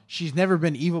 Wow. She's never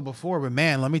been evil before, but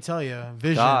man, let me tell you,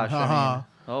 Vision. Gosh,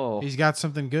 he's got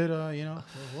something good.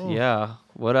 Whoa. Yeah,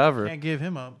 whatever. Can't give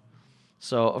him up.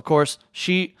 So of course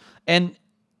and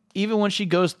even when she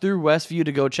goes through Westview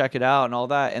to go check it out and all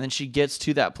that, and then she gets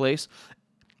to that place,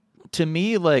 to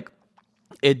me,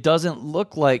 it doesn't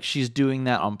look like she's doing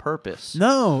that on purpose.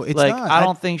 No, it's not. I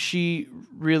don't think she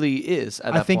really is at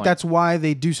that point. I think that's why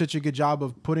they do such a good job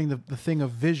of putting the thing of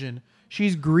Vision.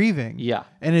 She's grieving. Yeah.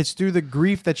 And it's through the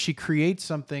grief that she creates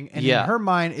something. And in her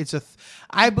mind, it's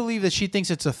I believe that she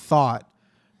thinks it's a thought.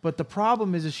 But the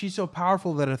problem is she's so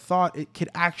powerful that a thought, it could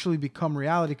actually become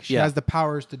reality because she has the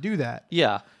powers to do that.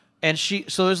 Yeah. And she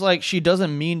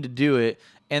doesn't mean to do it.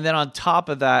 And then on top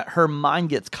of that, her mind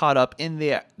gets caught up in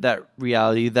that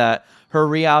reality, that her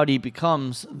reality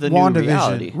becomes the new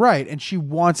reality. Right. And she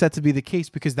wants that to be the case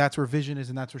because that's where Vision is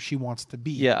and that's where she wants to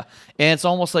be. Yeah. And it's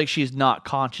almost like she's not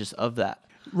conscious of that.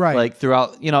 Right. Like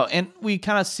throughout, and we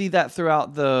kind of see that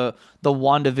throughout the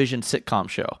WandaVision sitcom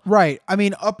show. Right. I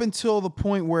mean, up until the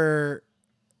point where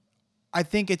I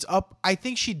think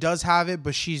she does have it,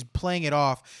 but she's playing it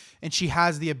off and she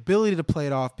has the ability to play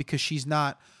it off because she's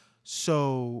not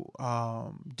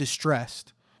so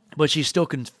distressed, but she's still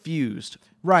confused,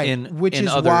 right? Which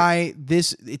is why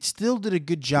it still did a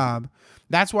good job.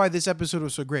 That's why this episode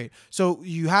was so great. So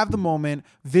you have the moment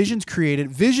Vision's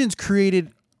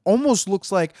created almost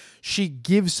looks like she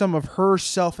gives some of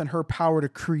herself and her power to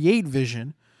create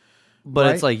Vision, but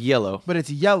right? It's like yellow. But it's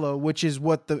yellow, which is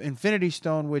what the Infinity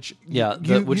Stone, which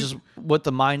is what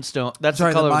the Mind Stone. That's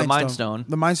the color of the Mind Stone.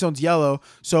 The Mind Stone's yellow,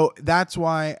 so that's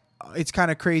why. It's kind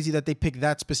of crazy that they picked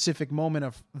that specific moment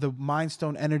of the Mind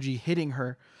Stone energy hitting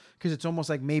her because it's almost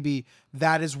like maybe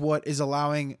that is what is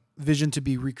allowing Vision to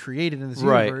be recreated in this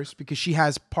universe because she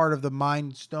has part of the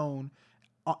Mind Stone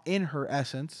in her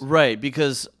essence. Right,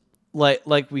 because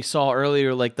like we saw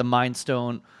earlier, like the Mind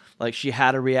Stone, like she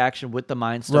had a reaction with the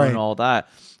Mind Stone and all that.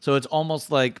 So it's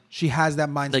almost like she has that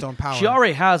Mind Stone power. She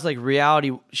already has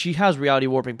reality. She has reality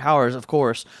warping powers, of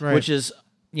course, which is,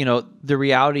 the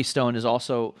Reality Stone is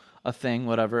also a thing,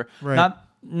 whatever. Right.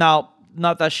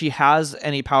 Not that she has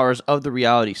any powers of the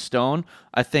Reality Stone.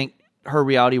 I think her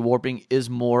reality warping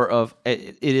is more of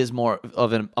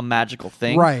a magical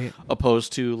thing, right?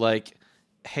 Opposed to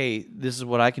hey, this is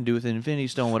what I can do with an Infinity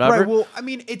Stone, whatever. Right. Well, I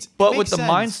mean, with the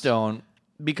Mind Stone,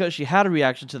 because she had a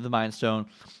reaction to the Mind Stone,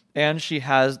 and she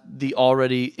has the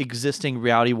already existing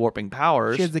reality warping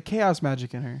powers. She has the chaos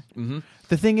magic in her. Mm-hmm.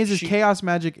 The thing is chaos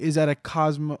magic is at a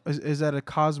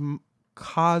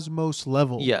cosmos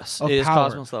level. Yes, it is power.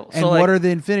 Cosmos level. And what are the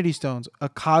Infinity Stones? A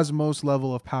cosmos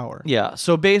level of power. Yeah.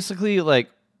 So basically,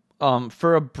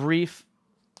 for a brief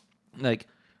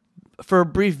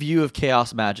view of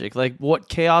chaos magic, what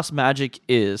chaos magic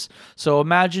is. So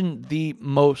imagine the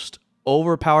most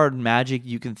overpowered magic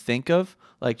you can think of,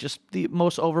 just the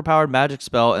most overpowered magic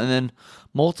spell, and then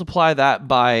multiply that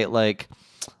by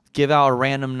give out a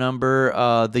random number,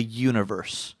 the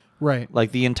universe. Right.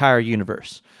 The entire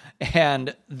universe.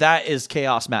 And that is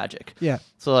chaos magic. Yeah.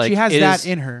 So she has that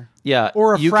in her. Yeah.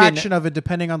 Or a fraction of it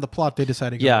depending on the plot they decide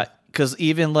to go with. Because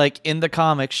even in the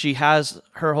comics, she has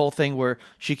her whole thing where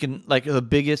she can one of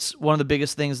the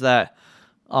biggest things that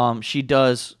she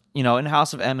does, in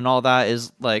House of M and all that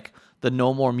is the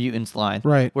No More Mutants line.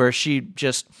 Right. Where she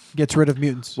just gets rid of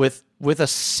mutants. With a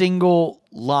single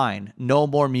line, no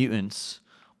more mutants.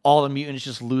 All the mutants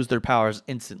just lose their powers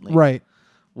instantly. Right.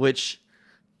 Which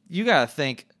you gotta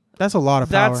think. That's a lot of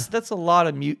power. That's a lot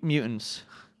of mutants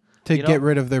to get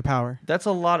rid of their power. That's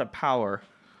a lot of power.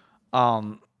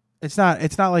 It's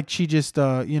not like she just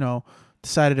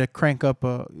decided to crank up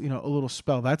a little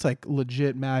spell. That's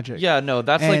legit magic. Yeah, no,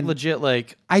 that's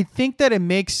legit. I think that it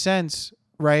makes sense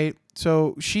right?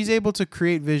 So she's able to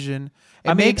create vision. It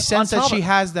I mean, makes sense on that top she of-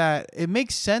 has that. It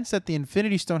makes sense that the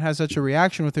Infinity Stone has such a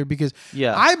reaction with her because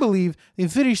Yeah. I believe the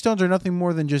Infinity Stones are nothing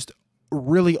more than just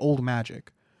really old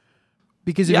magic.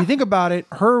 Because if Yeah. you think about it,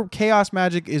 her chaos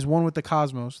magic is one with the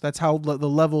cosmos. That's how the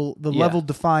level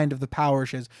defined of the power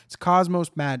she has. It's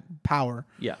cosmos mad power.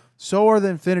 Yeah. So are the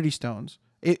Infinity Stones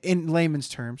in layman's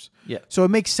terms. Yeah. So it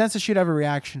makes sense that she'd have a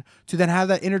reaction to then have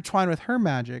that intertwined with her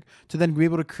magic to then be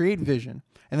able to create vision.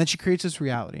 And then she creates this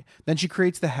reality. Then she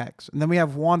creates the hex. And then we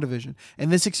have WandaVision.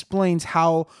 And this explains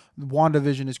how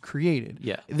WandaVision is created.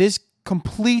 Yeah. This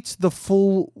completes the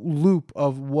full loop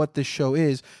of what this show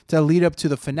is to lead up to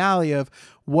the finale of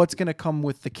what's going to come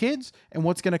with the kids and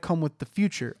what's going to come with the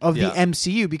future of the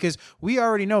MCU. Because we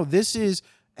already know this is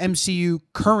MCU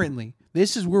currently.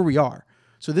 This is where we are.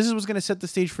 So this is what's going to set the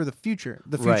stage for the future.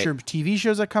 The future TV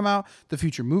shows that come out, the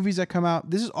future movies that come out.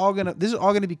 This is all going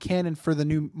to be canon for the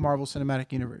new Marvel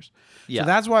Cinematic Universe. Yeah. So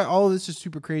that's why all of this is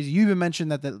super crazy. You even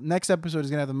mentioned that the next episode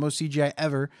is going to have the most CGI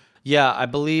ever. Yeah, I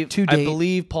believe To date. I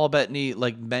believe Paul Bettany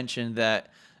mentioned that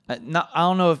I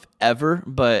don't know if ever,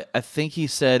 but I think he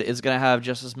said it's going to have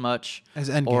just as much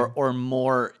As Endgame. or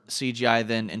more CGI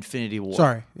than Infinity War.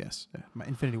 Sorry, yes, my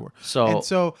Infinity War. So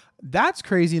So that's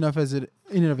crazy enough as it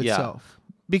in and of itself.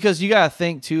 Because you got to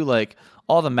think too,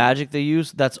 all the magic they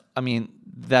use, that's all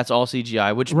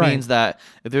CGI, which means that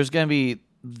if there's going to be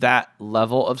that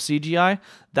level of CGI,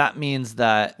 that means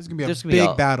that There's gonna be a there's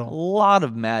big battle. A lot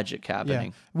of magic Yeah,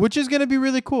 happening. which is going to be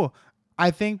really cool.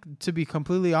 I think, to be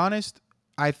completely honest,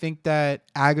 I think that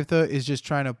Agatha is just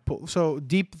trying to pull. So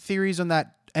deep theories on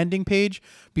that ending page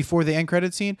before the end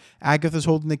credit scene. Agatha's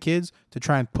holding the kids to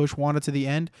try and push Wanda to the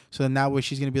end. So then that way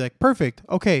she's going to be like, perfect.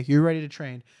 Okay, you're ready to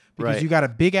train. Because you got a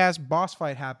big ass boss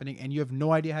fight happening and you have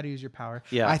no idea how to use your power.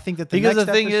 Yeah. I think that the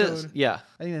thing is, I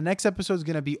think the next episode is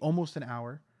going to be almost an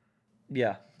hour.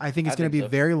 Yeah. I think it's going to be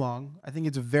very long. I think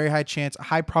it's a very high chance, a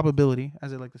high probability,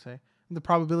 as I like to say. And the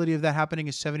probability of that happening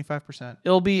is 75%.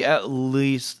 It'll be at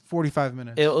least 45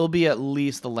 minutes. It'll be at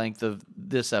least the length of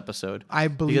this episode. I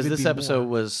believe because this episode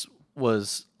more.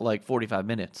 was like 45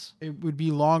 minutes. It would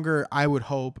be longer, I would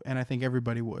hope, and I think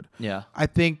everybody would. Yeah. I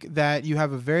think that you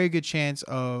have a very good chance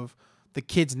of the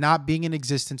kids not being in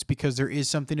existence because there is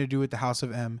something to do with the House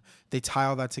of M. They tie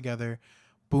all that together.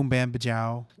 Boom, bam,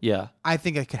 bajow. Yeah. I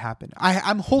think it could happen.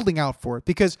 I'm holding out for it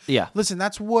because, listen,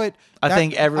 that's what... I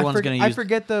think everyone's going to use... I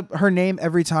forget her name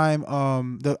every time,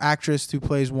 the actress who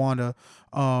plays Wanda.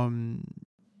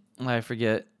 I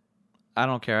forget. I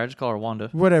don't care. I just call her Wanda.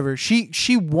 Whatever.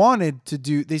 She wanted to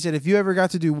do... They said, if you ever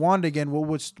got to do Wanda again,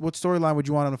 what storyline would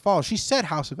you want to follow? She said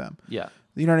House of M. Yeah.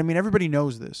 You know what I mean? Everybody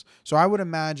knows this. So I would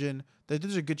imagine that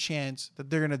there's a good chance that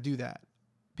they're going to do that.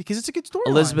 Because it's a good storyline.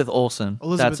 Elizabeth Olsen.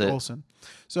 That's it. Olsen.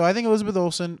 So I think Elizabeth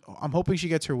Olsen, I'm hoping she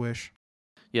gets her wish.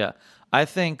 Yeah. I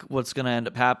think what's going to end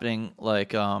up happening,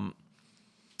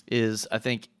 is I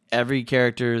think every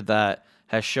character that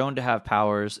has shown to have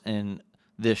powers in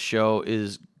this show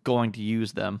is going to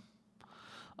use them.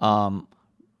 I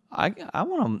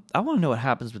want to know what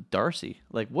happens with Darcy.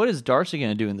 What is Darcy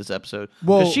going to do in this episode?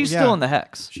 Because she's still in the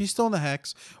Hex. She's still in the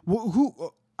Hex.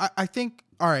 I think...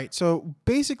 All right, so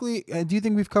basically, do you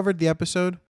think we've covered the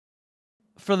episode?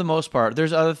 For the most part.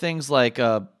 There's other things like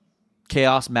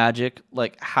chaos magic,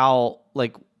 how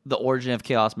the origin of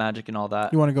chaos magic and all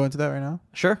that. You want to go into that right now?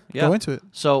 Sure, yeah. Go into it.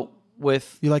 So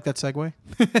with... You like that segue?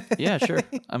 Yeah, sure.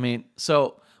 I mean,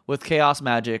 so with chaos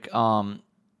magic,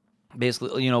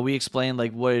 basically, we explained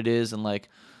what it is and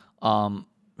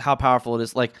how powerful it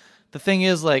is. The thing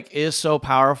is, it is so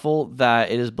powerful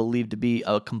that it is believed to be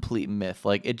a complete myth.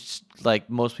 It's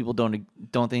most people don't think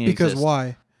it because exists.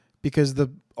 Why? Because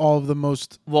all of the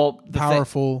most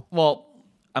powerful.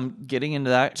 I'm getting into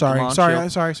that. Sorry.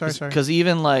 Because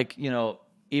even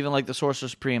the Sorcerer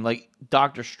Supreme,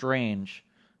 Doctor Strange,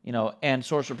 and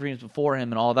Sorcerer Supremes before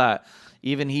him and all that,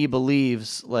 even he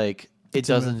believes it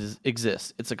doesn't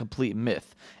exist. It's a complete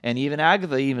myth. And even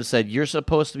Agatha even said, "You're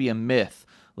supposed to be a myth.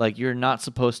 You're not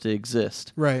supposed to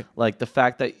exist." Right. The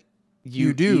fact that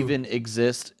you do even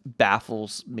exist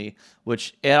baffles me,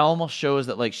 which it almost shows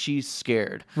that she's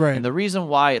scared. Right. And the reason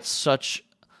why it's such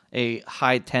a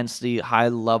high intensity, high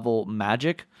level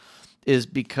magic is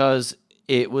because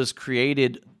it was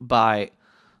created by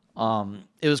in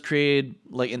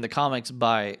the comics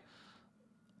by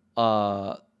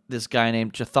this guy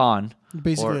named Chthon.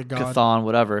 Basically or a god. Chthon,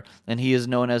 whatever. And he is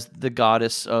known as the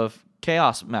goddess of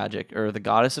chaos magic, or the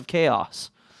goddess of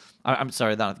chaos. I'm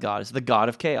sorry, not the goddess, the god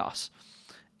of chaos.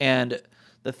 And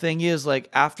the thing is,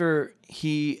 after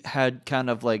he had kind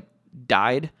of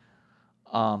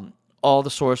all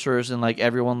the sorcerers and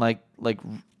everyone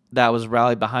that was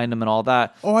rallied behind him and all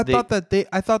that. Oh, I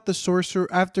thought the sorcerer,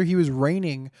 after he was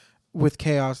reigning with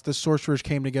chaos, the sorcerers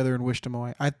came together and wished him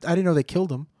away. I didn't know they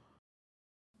killed him.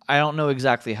 I don't know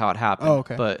exactly how it happened. Oh,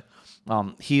 okay. But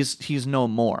he's no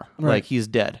more. Right. Like, he's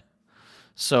dead.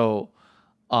 So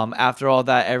after all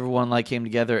that, everyone like came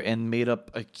together and made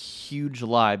up a huge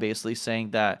lie, basically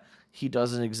saying that he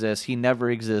doesn't exist. He never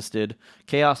existed.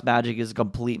 Chaos magic is a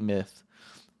complete myth.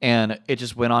 And it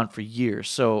just went on for years.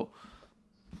 So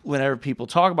whenever people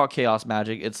talk about chaos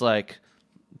magic, it's like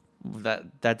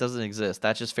that doesn't exist.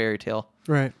 That's just fairy tale.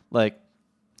 Right. Like,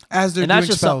 as they're doing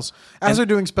spells. They're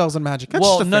doing spells and magic. That's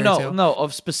just a fairy tale. No,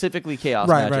 of specifically chaos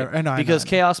magic. Right. Because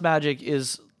chaos magic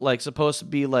is like supposed to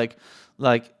be like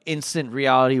instant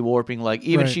reality warping. Like,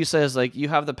 even she says, like, you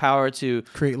have the power to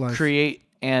create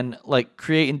and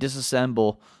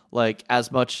disassemble like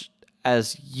as much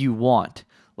as you want,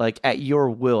 like at your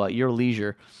will, at your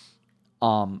leisure.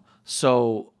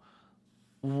 So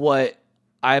what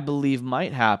I believe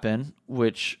might happen,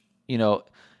 which, you know,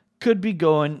 could be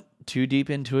going too deep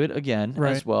into it again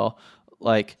as well.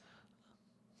 Like,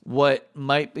 what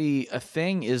might be a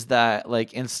thing is that,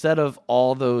 like, instead of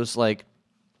all those like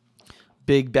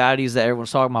big baddies that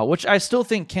everyone's talking about, which I still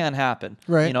think can happen.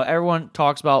 Right. You know, everyone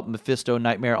talks about Mephisto,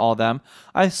 Nightmare, all them.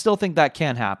 I still think that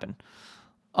can happen.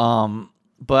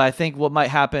 But I think what might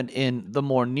happen in the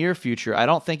more near future, I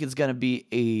don't think it's going to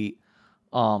be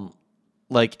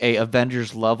like a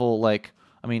Avengers level, like,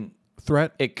 I mean,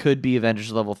 threat. It could be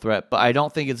Avengers level threat, but I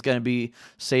don't think it's going to be,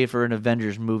 say, for an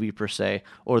Avengers movie per se,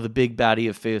 or the big baddie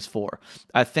of Phase 4.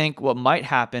 I think what might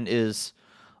happen is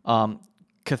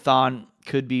Chthon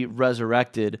could be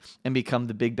resurrected and become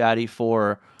the big baddie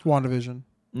for WandaVision.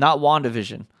 Not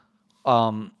WandaVision.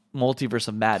 Multiverse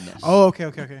of Madness. Oh, okay. I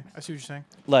see what you're saying.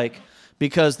 Like,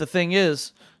 because the thing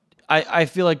is, I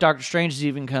feel like Doctor Strange is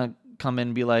even gonna come in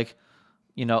and be like,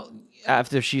 you know,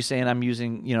 after she's saying I'm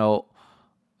using, you know,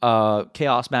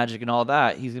 chaos magic and all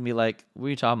that, he's gonna be like, what are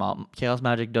you talking about? Chaos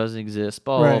magic doesn't exist,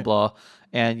 blah blah.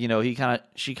 And, you know,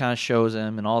 she kind of shows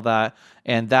him and all that,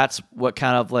 and that's what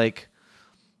kind of like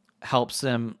helps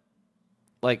them,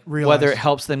 like, whether it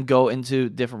helps them go into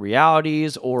different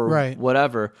realities or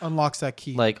whatever, unlocks that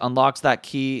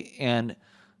key and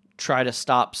try to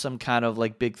stop some kind of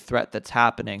like big threat that's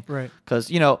happening. Right. Because,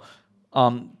 you know,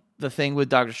 the thing with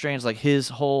Doctor Strange, like, his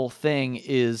whole thing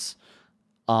is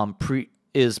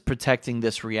protecting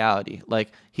this reality.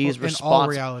 Like, he's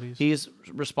he's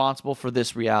responsible for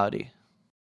this reality.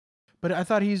 But I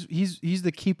thought he's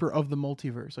the keeper of the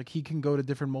multiverse. Like, he can go to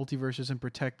different multiverses and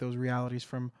protect those realities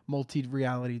from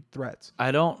multi-reality threats.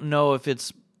 I don't know if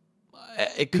it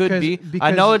could be.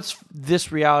 I know it's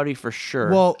this reality for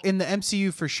sure. Well, in the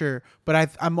MCU for sure,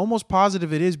 but I'm almost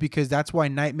positive it is, because that's why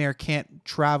Nightmare can't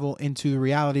travel into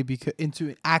reality,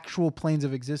 into actual planes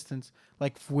of existence,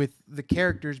 like with the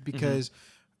characters, because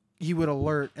he would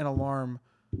alert and alarm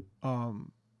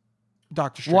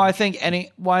Doctor Strange. Well, I think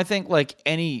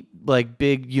any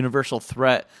big universal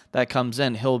threat that comes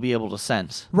in, he'll be able to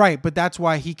sense. Right, but that's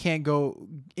why he can't go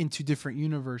into different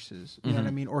universes. You know what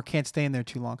I mean? Or can't stay in there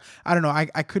too long. I don't know.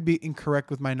 I could be incorrect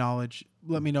with my knowledge.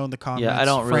 Let me know in the comments. Yeah, I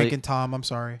don't Frank and Tom, I'm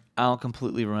sorry. I don't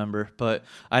completely remember, but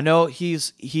I know he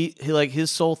like his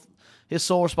sole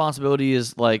responsibility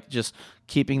is like just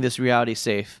keeping this reality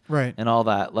safe, right, and all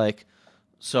that. Like,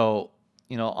 so,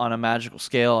 you know, on a magical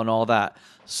scale and all that.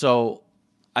 So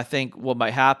I think what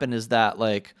might happen is that,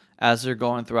 like, as they're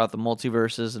going throughout the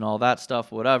multiverses and all that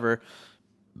stuff, whatever,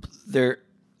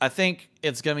 I think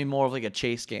it's gonna be more of like a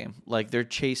chase game. Like, they're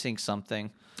chasing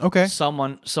something. Okay.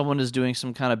 Someone is doing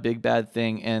some kind of big bad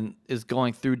thing and is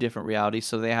going through different realities,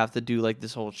 so they have to do like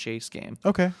this whole chase game.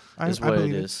 Okay. I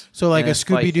believe it is. So like a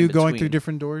Scooby-Doo going through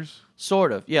different doors?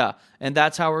 Sort of, yeah. And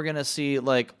that's how we're gonna see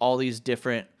like all these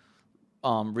different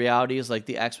realities, like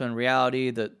the X-Men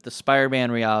reality, the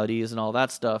Spider-Man realities, and all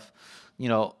that stuff. You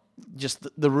know, just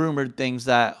the rumored things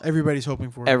that everyone's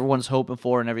hoping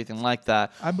for, and everything like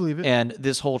that. I believe it. And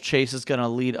this whole chase is gonna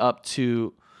lead up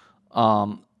to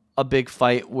a big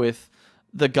fight with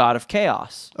the God of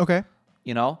Chaos. Okay.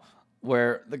 You know,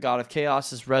 where the God of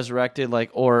Chaos is resurrected, like,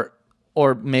 or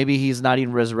maybe he's not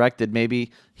even resurrected.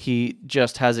 Maybe he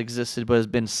just has existed but has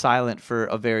been silent for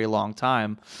a very long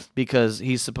time because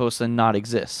he's supposed to not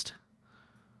exist.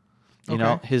 You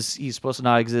know, he's supposed to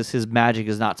not exist. His magic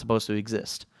is not supposed to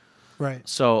exist. Right.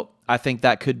 So I think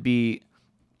that could be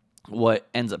what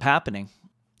ends up happening.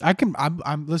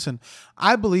 Listen,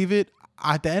 I believe it.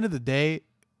 At the end of the day,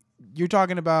 you're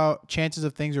talking about chances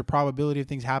of things or probability of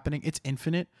things happening. It's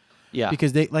infinite. Yeah.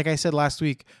 Because they, like I said last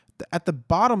week, at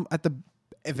the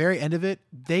very end of it,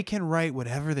 they can write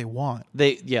whatever they want.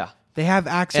 Yeah. They have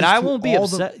access. And I to won't be all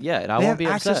upset. The, yeah, and I they won't be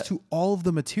have upset. access to all of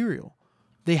the material.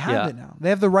 They have it now. They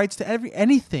have the rights to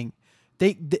anything.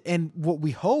 And what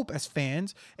we hope as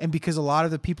fans, and because a lot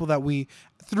of the people that we,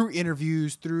 through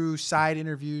interviews, through side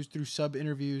interviews, through sub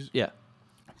interviews,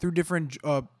 through different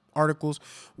articles,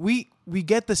 we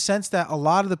get the sense that a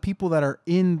lot of the people that are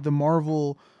in the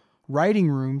Marvel writing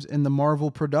rooms and the Marvel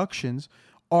productions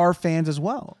are fans as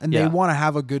well, and they want to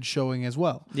have a good showing as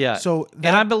well. Yeah. So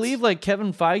and I believe like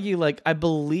Kevin Feige, like I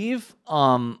believe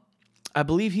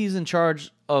he's in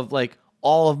charge of like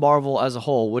all of Marvel as a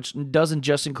whole, which doesn't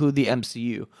just include the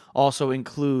MCU, also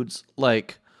includes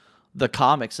like the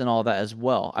comics and all that as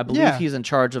well. I believe he's in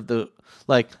charge of the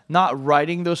like not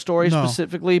writing those stories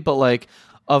specifically, but like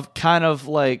of kind of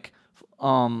like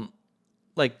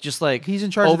just like he's in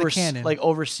charge of the canon, like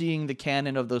overseeing the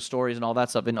canon of those stories and all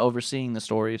that stuff, and overseeing the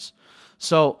stories.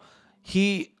 So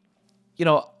he,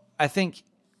 I think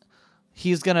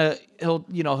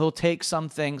he'll take some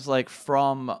things like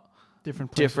from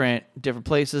different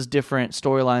places, different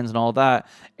storylines and all that,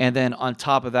 and then on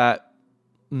top of that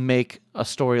make a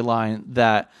storyline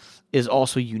that is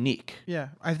also unique. Yeah,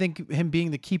 I think him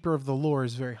being the keeper of the lore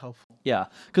is very helpful. Yeah,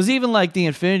 because even like the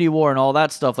Infinity War and all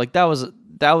that stuff, like that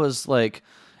was like,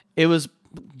 it was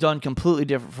done completely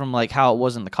different from like how it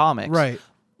was in the comics, right?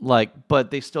 Like, but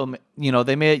they still,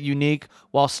 they made it unique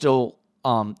while still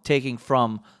taking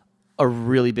from a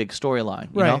really big storyline,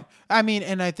 you know? I mean,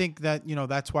 and I think that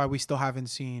that's why we still haven't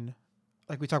seen,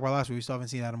 like we talked about last week, we still haven't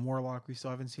seen Adam Warlock, we still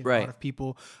haven't seen a lot of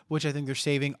people, which I think they're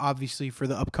saving obviously for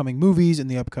the upcoming movies and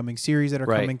the upcoming series that are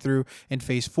coming through in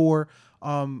Phase 4.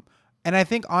 And I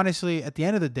think honestly, at the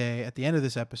end of the day, at the end of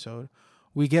this episode,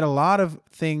 we get a lot of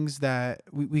things that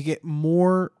we get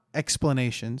more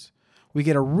explanations. We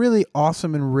get a really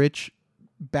awesome and rich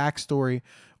backstory,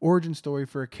 origin story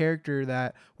for a character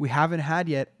that we haven't had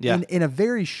yet in a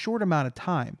very short amount of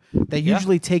time. That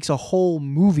usually takes a whole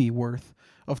movie worth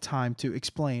of time to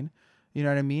explain. You know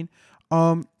what I mean?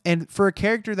 And for a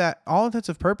character that, all intents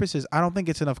and purposes, I don't think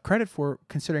it's enough credit for,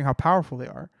 considering how powerful they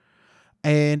are.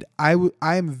 And I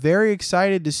am very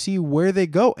excited to see where they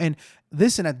go. And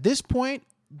listen, at this point,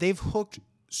 they've hooked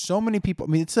so many people. I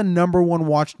mean, it's the number one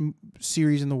watched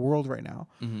series in the world right now.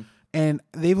 Mm-hmm. And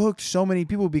they've hooked so many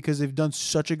people because they've done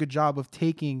such a good job of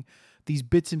taking these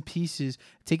bits and pieces,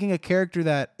 taking a character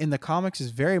that in the comics is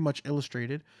very much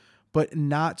illustrated, but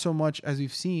not so much as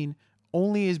we've seen,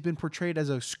 only has been portrayed as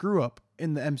a screw up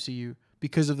in the MCU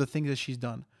because of the things that she's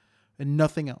done and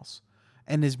nothing else,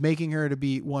 and is making her to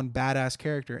be one badass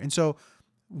character. And so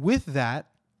with that,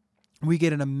 we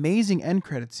get an amazing end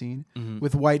credit scene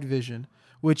with White Vision,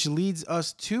 which leads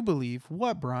us to believe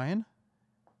what, Brian?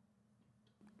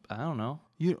 I don't know.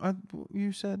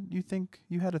 You said you think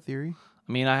you had a theory.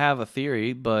 I mean, I have a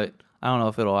theory, but I don't know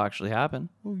if it'll actually happen.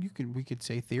 Well, we could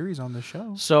say theories on the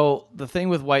show. So the thing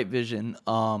with White Vision,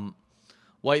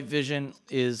 White Vision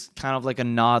is kind of like a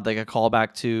nod, like a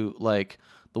callback to like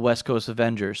the West Coast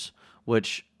Avengers,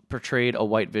 which portrayed a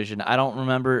White Vision. I don't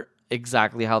remember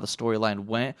exactly how the storyline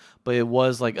went, but it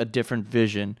was like a different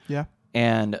Vision. Yeah.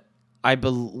 And I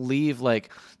believe like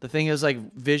the thing is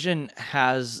like Vision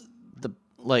has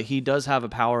he does have a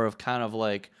power of kind of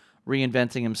like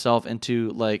reinventing himself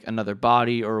into like another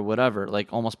body or whatever,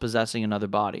 like almost possessing another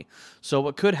body. So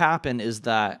what could happen is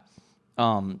that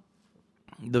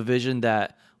the Vision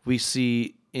that we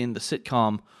see in the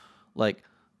sitcom, like,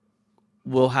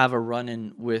 will have a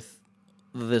run-in with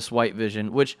this White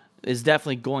Vision, which is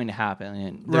definitely going to happen.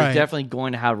 And they're definitely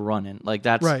going to have a run-in. Like,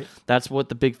 that's what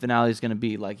the big finale is going to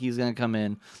be. Like, he's going to come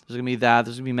in. There's going to be that.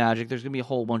 There's going to be magic. There's going to be a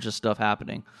whole bunch of stuff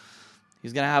happening.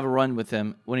 He's going to have a run with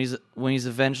him. When he's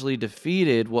eventually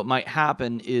defeated, what might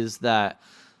happen is that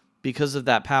because of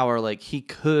that power, like, he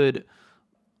could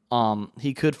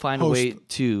find a way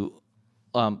to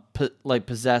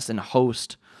possess and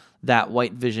host that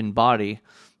White Vision body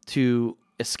to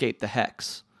escape the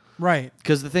Hex. Right.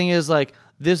 Because the thing is, like,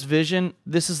 this Vision,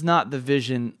 this is not the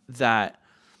Vision that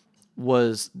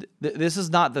was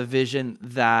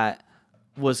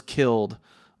killed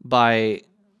by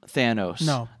Thanos.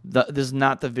 No. This is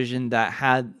not the Vision that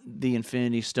had the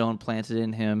Infinity Stone planted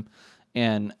in him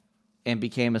and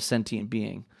became a sentient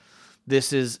being.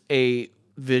 This is a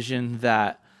Vision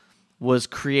that was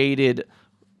created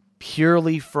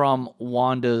purely from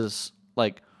Wanda's,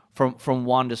 like, from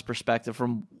Wanda's perspective,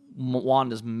 from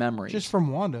Wanda's memory. Just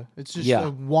from Wanda. It's just a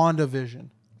Wanda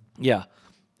Vision. Yeah.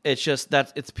 It's just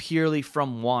that it's purely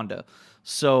from Wanda.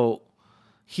 So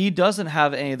he doesn't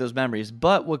have any of those memories.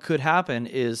 But what could happen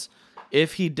is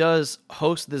if he does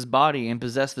host this body and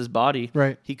possess this body,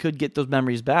 he could get those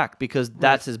memories back because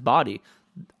that's his body.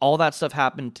 All that stuff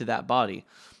happened to that body.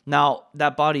 Now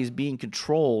that body is being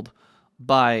controlled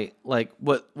by like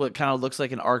what kind of looks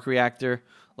like an arc reactor,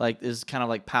 like is kind of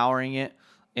like powering it,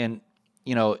 and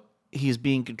he's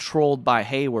being controlled by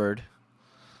Hayward.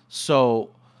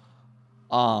 So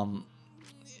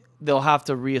they'll have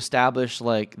to reestablish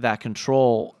like that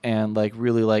control and like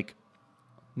really like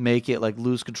make it like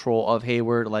lose control of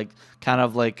Hayward, like kind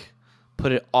of like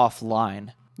put it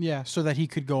offline. Yeah, so that he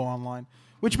could go online,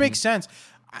 which makes sense.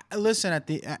 Listen,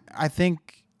 I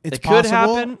think it's it could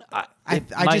possible. Happen.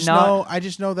 I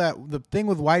just know that the thing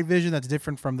with White Vision that's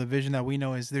different from the Vision that we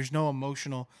know is there's no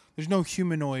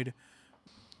humanoid.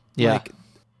 Yeah. Like,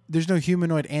 there's no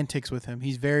humanoid antics with him.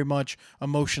 He's very much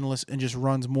emotionless and just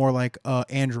runs more like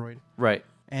android. Right.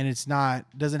 And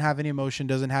doesn't have any emotion,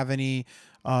 doesn't have any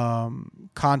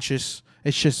conscious.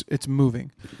 It's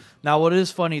moving. Now, what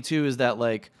is funny too is that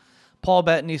like Paul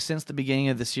Bettany since the beginning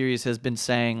of the series has been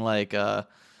saying like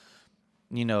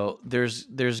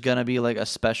there's gonna be like a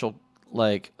special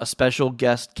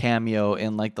guest cameo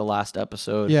in like the last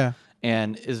episode. Yeah.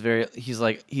 And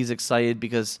he's excited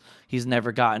because he's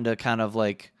never gotten to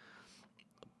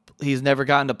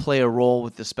play a role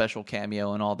with the special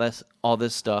cameo and all this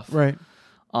stuff. Right.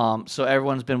 So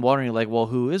everyone's been wondering like, well,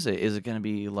 who is it? Is it going to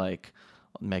be like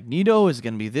Magneto? Is it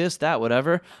going to be this, that,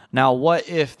 whatever? Now, what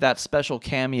if that special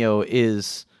cameo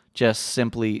is just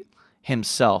simply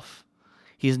himself?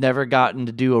 He's never gotten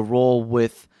to do a role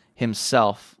with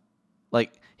himself,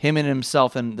 like him and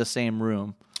himself in the same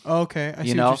room. Okay, I see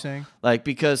what you're saying. Like,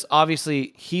 because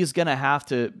obviously he's going to have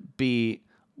to be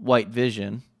White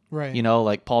Vision. Right.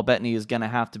 Like Paul Bettany is going to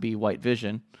have to be White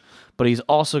Vision, but he's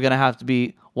also going to have to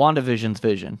be WandaVision's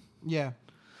Vision. Yeah.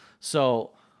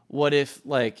 So what if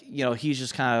he's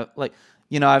just kind of like,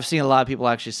 I've seen a lot of people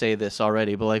actually say this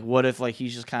already, but like, what if like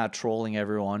he's just kind of trolling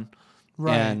everyone,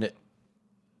 right? And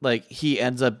like he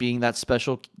ends up being that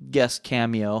special guest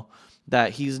cameo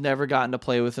that he's never gotten to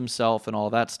play with himself and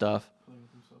all that stuff.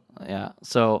 Yeah.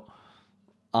 So,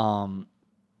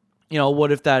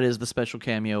 what if that is the special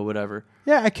cameo, whatever?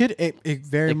 Yeah, it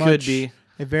very much could be.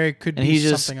 It very could and be he's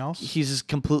something else. He's just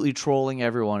completely trolling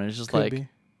everyone. It's just could be.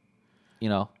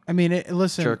 I mean,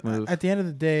 listen, jerk move. At the end of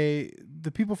the day,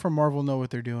 the people from Marvel know what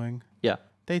they're doing. Yeah.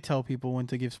 They tell people when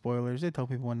to give spoilers. They tell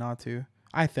people when not to.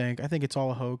 I think it's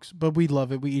all a hoax, but we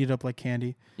love it. We eat it up like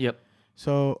candy. Yep.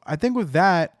 So I think with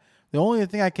that, the only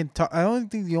thing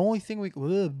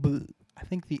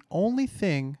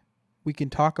we can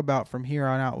talk about from here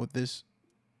on out with this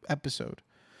episode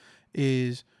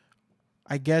is,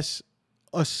 I guess,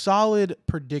 a solid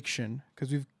prediction,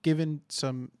 because we've given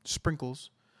some sprinkles,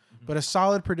 but a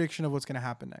solid prediction of what's going to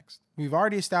happen next. We've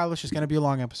already established it's going to be a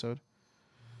long episode.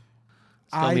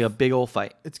 It's going to be a big old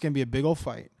fight. It's going to be a big old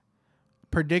fight.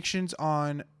 Predictions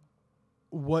on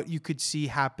what you could see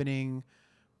happening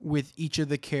with each of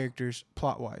the characters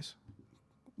plot-wise.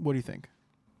 What do you think?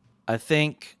 I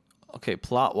think, okay,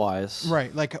 plot-wise.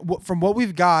 Right. Like, from what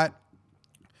we've got,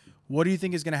 what do you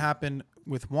think is going to happen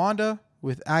with Wanda,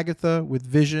 with Agatha, with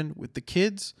Vision, with the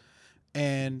kids,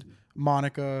 and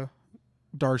Monica,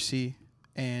 Darcy,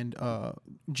 and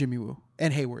Jimmy Woo,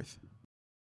 and Hayworth?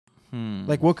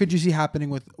 Like, what could you see happening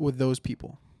with those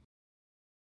people?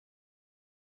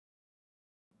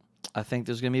 I think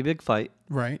there's going to be a big fight.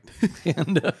 Right.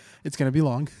 And it's going to be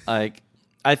long. Like,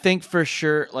 I think for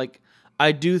sure, like,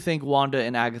 I do think Wanda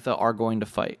and Agatha are going to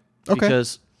fight. Okay.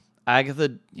 Because Agatha,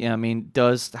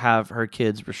 does have her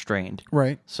kids restrained.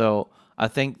 Right. So I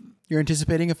think you're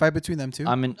anticipating a fight between them two.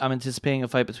 I'm anticipating a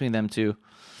fight between them two,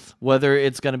 whether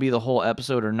it's going to be the whole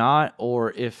episode or not,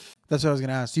 or if that's what I was going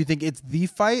to ask. Do you think it's the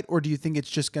fight, or do you think it's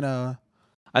just going to?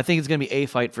 I think it's going to be a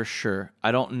fight for sure.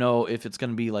 I don't know if it's going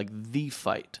to be like the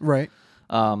fight. Right.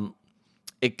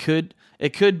 It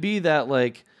could be that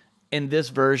like in this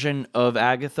version of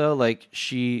Agatha, like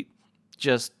she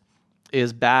just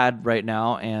is bad right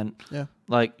now, and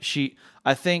like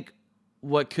I think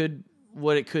what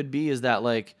it could be is that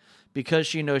like because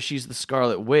she knows she's the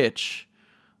Scarlet Witch,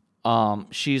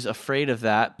 she's afraid of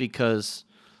that because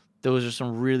those are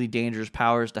some really dangerous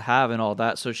powers to have and all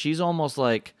that. So she's almost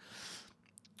like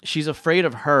she's afraid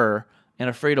of her and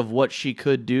afraid of what she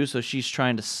could do. So she's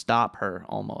trying to stop her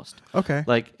almost. Okay.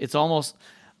 Like it's almost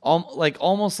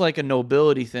like a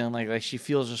nobility thing. Like she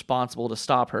feels responsible to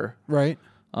stop her. Right.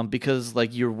 Because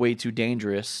like you're way too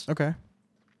dangerous. Okay.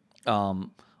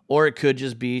 Or it could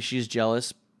just be she's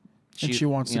jealous. She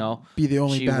wants to be the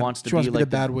only bad. She wants to be the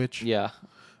bad witch. Yeah.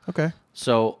 Okay.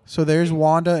 So there's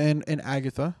Wanda and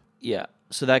Agatha. Yeah.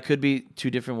 So that could be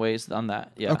two different ways on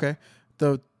that. Yeah. Okay.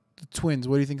 The twins.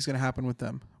 What do you think is going to happen with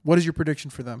them? What is your prediction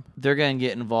for them? They're going to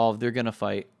get involved. They're going to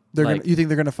fight. You think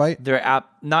they're gonna fight? They're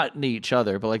not each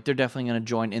other, but like they're definitely gonna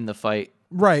join in the fight.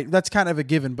 Right. That's kind of a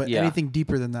given, but Yeah. anything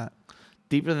deeper than that?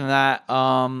 Deeper than that,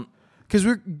 because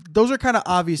those are kind of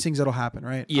obvious things that'll happen,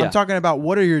 right? Yeah. I'm talking about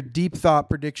what are your deep thought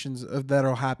predictions of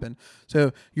that'll happen.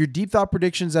 So your deep thought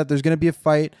predictions that there's going to be a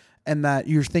fight and that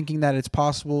you're thinking that it's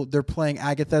possible. They're playing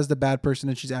Agatha as the bad person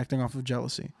and she's acting off of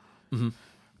jealousy. Mm-hmm.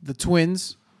 The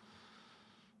twins.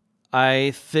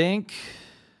 I think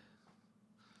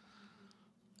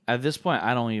at this point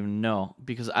I don't even know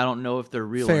because I don't know if they're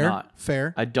real or not.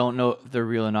 Fair. I don't know if they're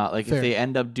real or not. Like Fair. if they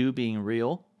end up being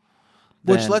real.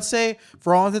 Which let's say,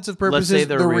 for all intents and purposes,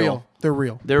 they're real. They're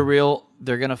real. They're real.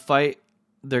 They're gonna fight.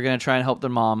 They're gonna try and help their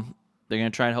mom. They're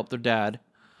gonna try and help their dad.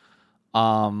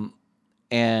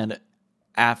 And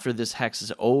after this hex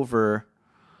is over,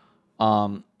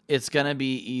 it's gonna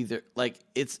be either like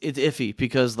it's iffy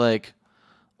because like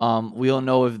we don't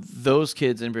know if those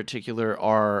kids in particular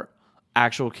are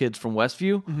actual kids from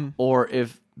Westview or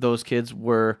if those kids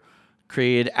were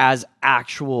created as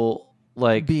actual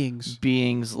like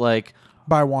beings like.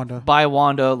 By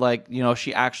Wanda, like, you know,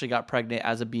 she actually got pregnant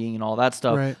as a being and all that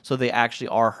stuff. Right. So they actually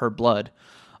are her blood.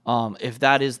 If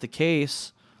that is the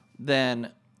case,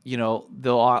 then, you know,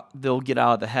 they'll get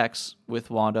out of the hex with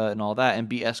Wanda and all that and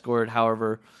be escorted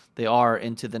however they are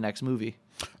into the next movie.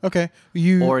 Okay.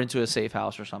 Or into a safe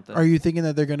house or something. Are you thinking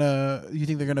that they're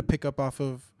gonna pick up off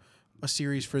of a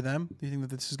series for them? Do you think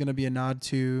that this is gonna be a nod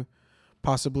to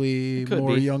possibly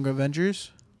more Young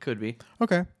Avengers? Could be.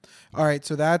 Okay. All right.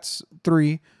 So that's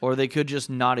 3. Or they could just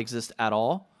not exist at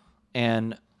all.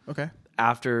 And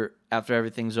after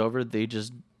everything's over, they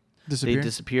just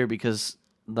disappear because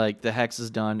like the hex is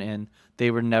done and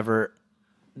they were never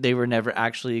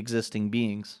actually existing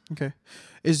beings. Okay.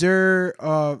 Is there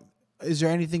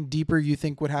anything deeper you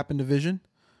think would happen to Vision?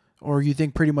 Or you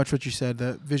think pretty much what you said,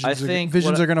 that Visions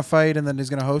are going to fight and then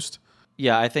he's going to host?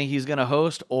 Yeah, I think he's going to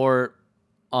host or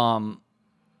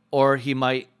he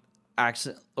might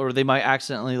they might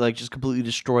accidentally like just completely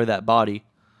destroy that body.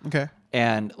 Okay.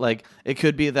 And like it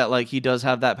could be that like he does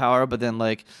have that power, but then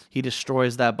like he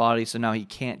destroys that body, so now he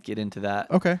can't get into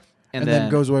that. Okay. And then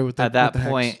goes away with at that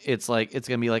point. Hex. It's like it's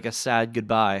gonna be like a sad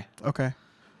goodbye. Okay.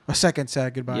 A second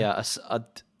sad goodbye. Yeah.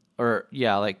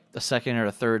 Like a second or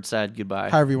a third sad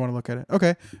goodbye. However you want to look at it.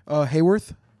 Okay.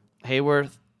 Hayworth.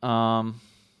 I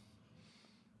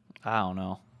don't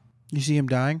know. You see him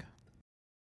dying?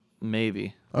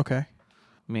 Maybe. Okay.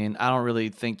 I mean, I don't really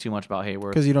think too much about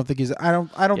Hayworth because you don't think he's. I don't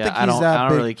think he's that. I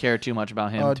don't really care too much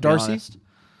about him. To Darcy. Be honest.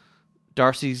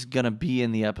 Darcy's gonna be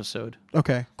in the episode.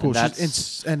 Okay, cool.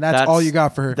 And that's all you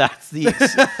got for her. That's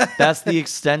the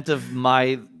extent of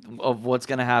what's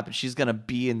gonna happen. She's gonna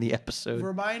be in the episode.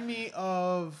 Remind me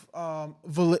of.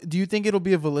 Do you think it'll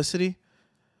be a Felicity?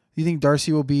 Do you think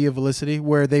Darcy will be a Felicity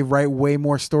where they write way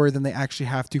more story than they actually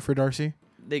have to for Darcy?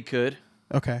 They could.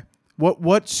 Okay.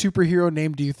 What superhero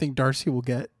name do you think Darcy will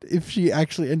get if she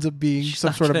actually ends up being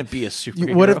some sort of be a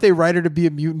superhero? What if they write her to be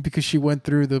a mutant because she went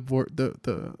through the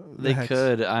They hex?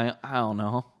 could. I don't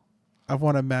know. I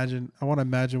want to imagine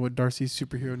what Darcy's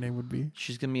superhero name would be.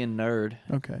 She's gonna be a nerd.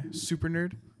 Okay, super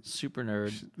nerd.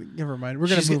 Never mind. We're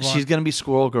gonna move on. She's gonna be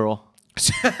Squirrel Girl.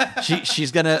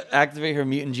 she's gonna activate her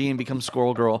mutant gene and become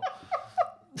Squirrel Girl.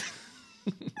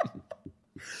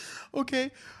 Okay.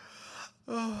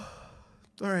 All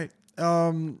right.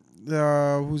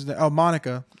 Who's that? Oh,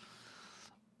 Monica.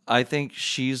 I think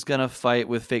she's gonna fight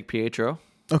with fake Pietro.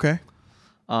 Okay.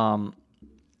 Now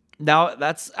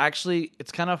that's actually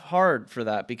it's kind of hard for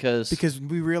that because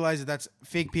we realize that that's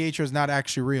fake Pietro is not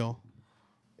actually real.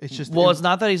 It's just it's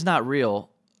not that he's not real.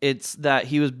 It's that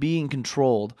he was being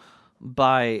controlled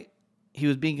by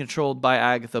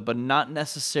Agatha, but not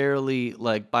necessarily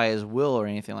like by his will or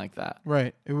anything like that.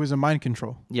 Right. It was a mind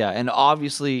control. Yeah, and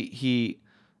obviously he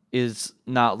is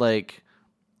not like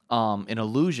an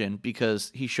illusion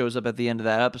because he shows up at the end of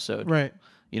that episode. Right.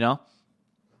 You know?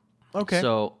 Okay.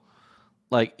 So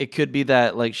like it could be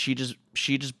that like she just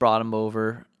brought him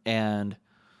over and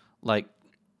like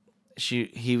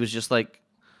he was just like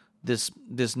this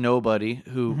nobody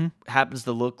who happens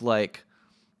to look like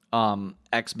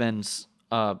X-Men's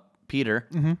Peter.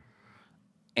 Mm-hmm.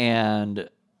 And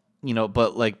you know,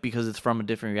 but like because it's from a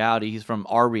different reality, he's from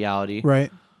our reality.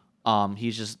 Right.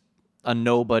 He's just a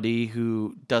nobody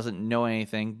who doesn't know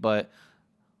anything, but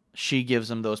she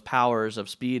gives him those powers of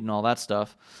speed and all that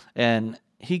stuff. And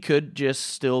he could just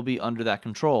still be under that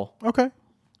control. Okay.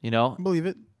 You know? I believe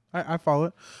it. I follow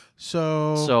it.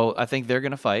 So I think they're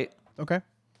going to fight. Okay.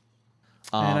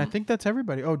 And I think that's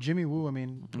everybody. Oh, Jimmy Woo. I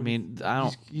mean, I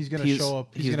don't. He's going to show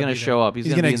up. He's going to show up. He's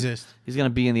going to exist. He's going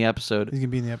to be in the episode. He's going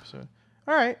to be in the episode.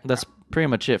 All right. That's pretty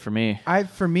much it for me.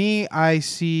 I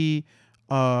see.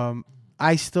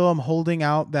 I still am holding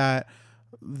out that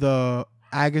the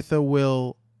Agatha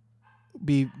will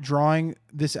be drawing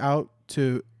this out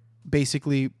to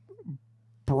basically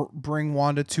bring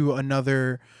Wanda to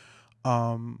another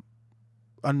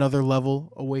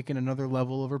level, awaken another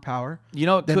level of her power.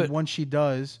 Then once she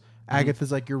does,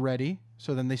 Agatha's like, you're ready.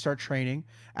 So then they start training.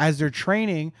 As they're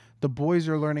training, the boys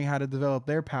are learning how to develop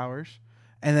their powers.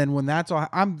 And then when that's all,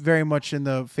 I'm very much in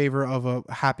the favor of a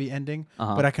happy ending,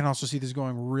 but I can also see this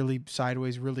going really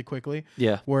sideways really quickly.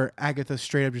 Yeah. Where Agatha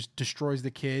straight up just destroys the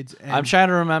kids. And I'm trying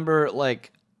to remember,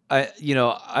 like,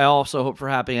 I also hope for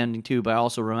a happy ending too, but I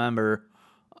also remember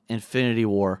Infinity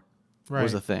War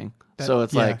was a thing. So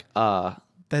it's like,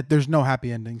 that there's no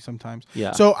happy ending sometimes.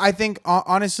 Yeah. So I think,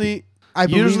 honestly,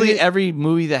 usually every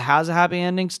movie that has a happy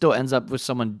ending still ends up with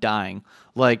someone dying.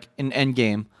 Like in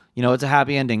Endgame, it's a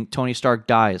happy ending. Tony Stark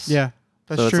dies. Yeah,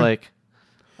 that's so true. It's like,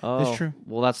 that's true.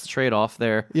 Well, that's the trade-off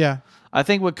there. Yeah. I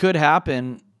think what could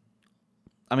happen,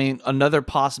 I mean, another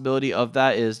possibility of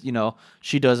that is,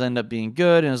 she does end up being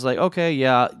good and is like, okay,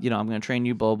 yeah, I'm going to train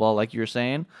you, blah, blah, like you were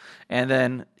saying. And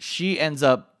then she ends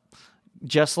up,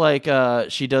 just like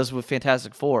she does with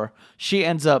Fantastic Four, she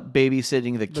ends up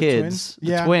babysitting the kids,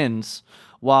 the twins,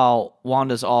 while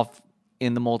Wanda's off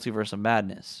in the multiverse of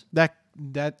madness. That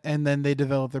and then they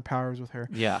develop their powers with her.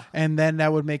 Yeah. And then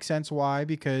that would make sense why,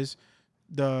 because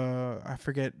I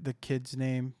forget the kid's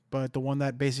name, but the one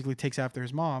that basically takes after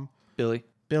his mom,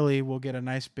 Billy will get a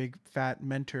nice big fat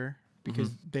mentor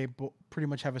because they pretty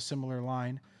much have a similar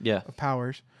line of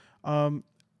powers.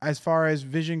 As far as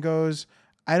Vision goes,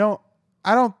 I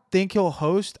don't think he'll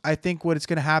host. I think what it's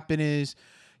going to happen is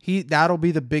that'll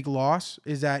be the big loss,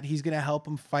 is that he's going to help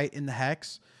him fight in the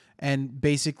Hex and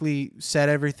basically set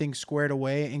everything squared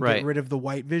away and get rid of the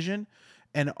White Vision,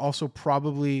 and also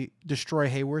probably destroy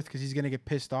Hayworth, because he's going to get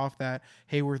pissed off that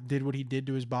Hayworth did what he did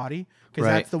to his body, because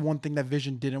that's the one thing that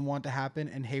Vision didn't want to happen,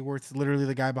 and Hayworth's literally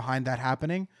the guy behind that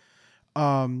happening.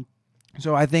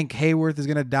 So I think Hayworth is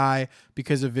going to die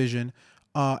because of Vision,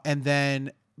 and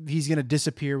then he's going to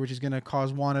disappear, which is going to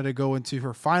cause Wanda to go into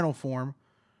her final form,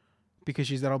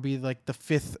 because that'll be like the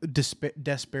fifth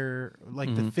despair,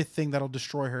 like the fifth thing that'll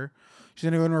destroy her. She's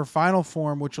going to go into her final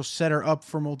form, which will set her up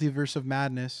for Multiverse of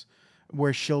Madness,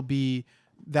 where she'll be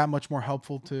that much more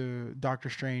helpful to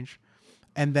Doctor Strange.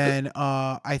 And then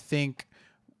I think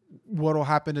what'll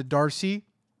happen to Darcy,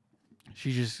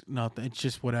 she's just nothing. It's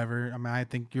just whatever. I mean, I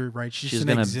think you're right. She's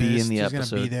going to be in the episode.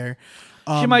 She's going to be there.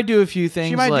 She might do a few things.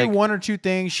 She might do one or two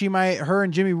things. Her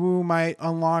and Jimmy Woo might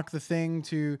unlock the thing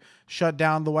to shut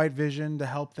down the White Vision to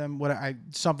help them.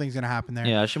 Something's gonna happen there.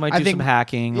 Yeah, she might do some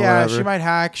hacking. Yeah, or whatever. She might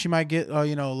hack. She might get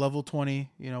level 20.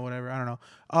 Whatever. I don't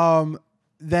know.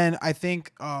 Then I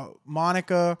think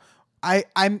Monica.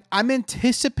 I'm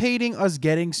anticipating us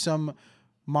getting some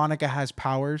Monica has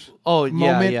powers. Oh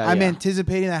moment. Yeah. I'm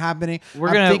anticipating that happening.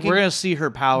 We're gonna see her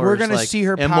powers. We're gonna see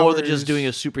her powers, and more than just doing a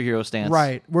superhero stance.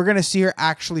 Right. We're gonna see her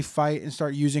actually fight and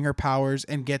start using her powers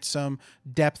and get some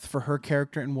depth for her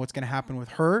character and what's gonna happen with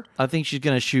her. I think she's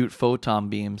gonna shoot photon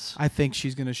beams. I think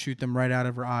she's gonna shoot them right out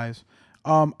of her eyes.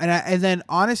 And then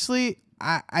honestly,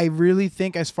 I really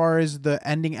think, as far as the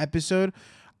ending episode,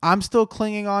 I'm still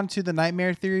clinging on to the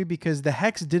Nightmare theory, because the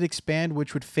Hex did expand,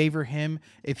 which would favor him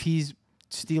if he's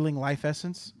stealing life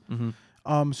essence.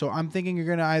 So I'm thinking you're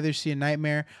gonna either see a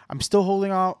Nightmare. I'm still holding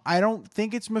out. I don't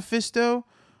think it's Mephisto,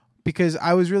 because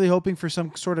I was really hoping for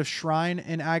some sort of shrine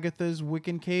in Agatha's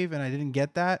Wiccan cave, and I didn't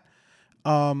get that.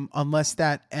 Unless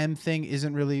that M thing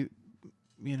isn't really,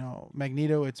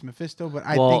 Magneto, it's Mephisto. But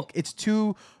I think it's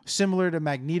too similar to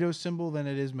Magneto's symbol than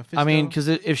it is Mephisto. I mean, because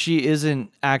if she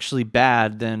isn't actually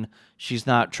bad, then she's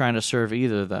not trying to serve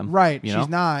either of them. Right, she's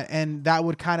not. And that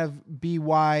would kind of be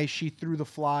why she threw the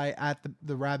fly at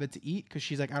the rabbit to eat, because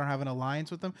she's like, I don't have an alliance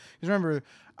with them. Because remember,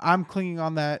 I'm clinging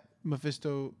on that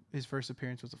Mephisto, his first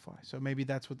appearance was a fly. So maybe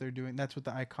that's what they're doing. That's what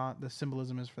the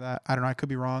symbolism is for that. I don't know. I could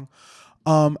be wrong.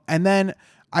 And then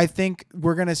I think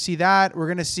we're going to see that. We're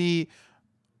going to see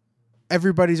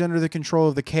everybody's under the control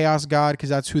of the Chaos God, because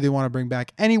that's who they want to bring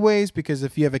back anyways, because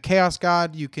if you have a Chaos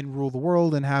God, you can rule the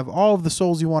world and have all of the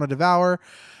souls you want to devour,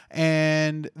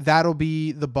 and that'll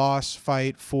be the boss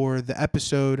fight for the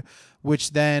episode,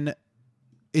 which then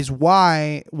is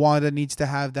why Wanda needs to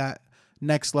have that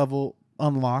next level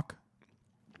unlock.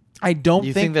 I don't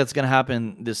think that's going to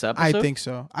happen this episode? I think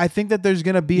so. I think that there's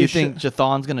going to be You think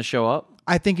Jathan's going to show up?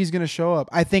 I think he's going to show up.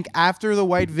 I think after the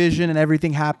White Vision and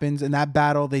everything happens in that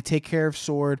battle, they take care of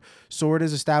Sword. Sword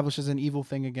is established as an evil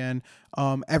thing again.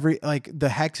 The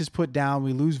hex is put down.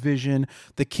 We lose Vision.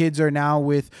 The kids are now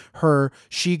with her.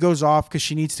 She goes off because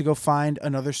she needs to go find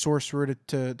another sorcerer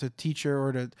to teach her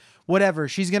or to whatever.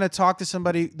 She's going to talk to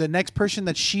somebody, the next person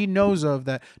that she knows of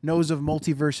that knows of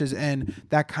multiverses and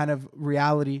that kind of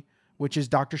reality, which is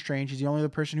Doctor Strange. He's the only other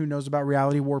person who knows about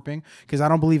reality warping because I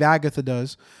don't believe Agatha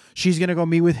does. She's going to go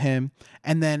meet with him.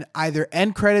 And then either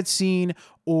end credit scene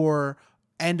or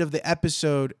end of the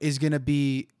episode is going to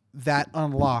be that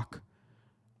unlock.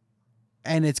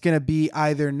 And it's going to be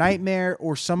either Nightmare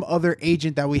or some other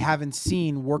agent that we haven't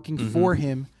seen working for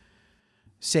him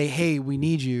say, hey, we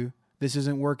need you. This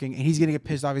isn't working. And he's going to get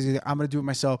pissed off. He's like, I'm going to do it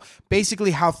myself.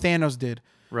 Basically how Thanos did.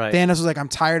 Right. Thanos was like, I'm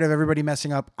tired of everybody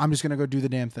messing up. I'm just going to go do the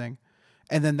damn thing.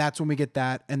 And then that's when we get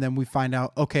that. And then we find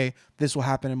out, okay, this will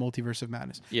happen in Multiverse of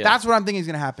Madness. Yeah. That's what I'm thinking is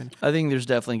going to happen. I think there's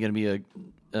definitely going to be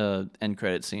a end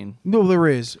credit scene. No, there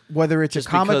is. Whether it's just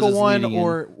a comical one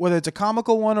or whether it's a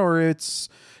comical one or it's,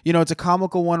 it's a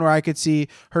comical one where I could see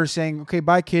her saying, okay,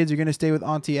 bye kids. You're going to stay with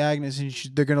Auntie Agnes. And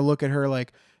they're going to look at her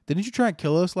like, didn't you try and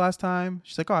kill us last time?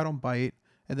 She's like, oh, I don't bite.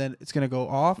 And then it's going to go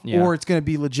off. Yeah. Or it's going to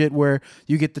be legit where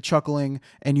you get the chuckling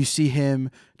and you see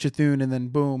him, Chthun, and then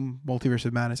boom, Multiverse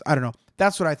of Madness. I don't know.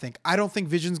 That's what I think. I don't think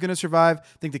Vision's going to survive.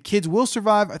 I think the kids will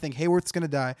survive. I think Hayworth's going to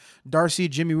die. Darcy,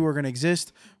 Jimmy Woo are going to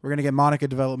exist. We're going to get Monica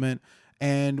development.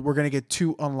 And we're going to get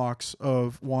 2 unlocks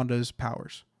of Wanda's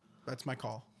powers. That's my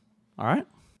call. All right.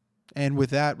 And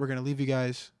with that, we're going to leave you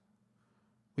guys.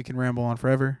 We can ramble on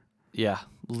forever. Yeah,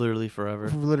 literally forever.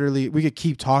 Literally, we could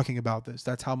keep talking about this.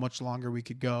 That's how much longer we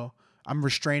could go. I'm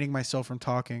restraining myself from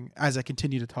talking as I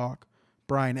continue to talk.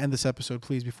 Brian, end this episode,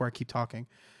 please, before I keep talking.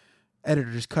 Editor,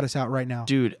 just cut us out right now.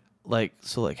 Dude, how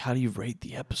do you rate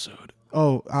the episode?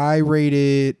 Oh, I rate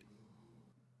it...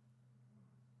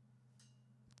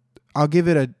 I'll give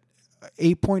it a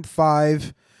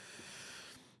 8.5...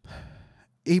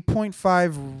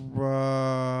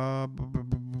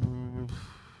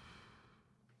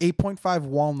 8.5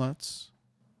 walnuts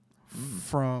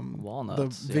from the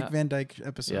Vic Van Dyke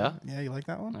episode. Yeah, you like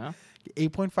that one? Yeah.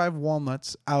 8.5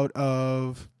 walnuts out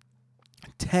of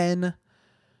 10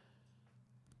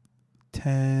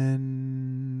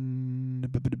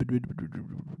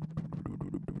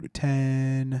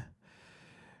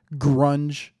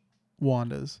 grunge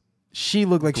Wandas. She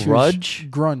looked like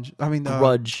grunge. I mean,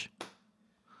 grudge.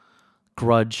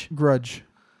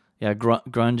 Yeah,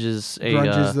 grunge is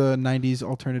the 90s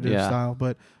alternative style,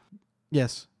 but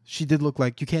yes, she did look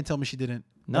like. You can't tell me she didn't.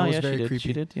 No, was yeah, very she did. creepy.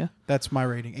 She did, yeah. That's my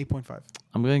rating, 8.5.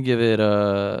 I'm going to give it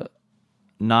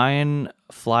 9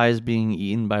 flies being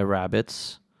eaten by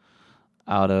rabbits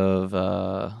out of,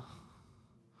 out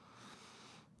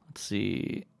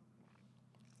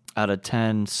of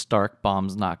 10 Stark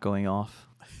bombs not going off.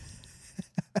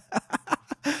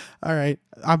 All right.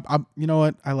 I'm. You know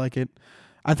what? I like it.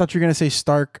 I thought you were going to say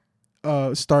Stark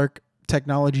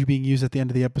technology being used at the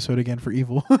end of the episode again for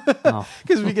evil.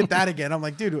 Because we get that again. I'm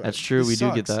like, dude. That's true. We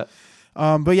do get that.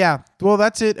 But yeah, well,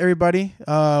 that's it, everybody.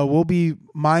 We'll be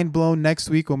mind blown next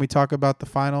week when we talk about the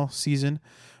final season.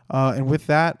 And with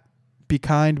that, be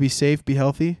kind, be safe, be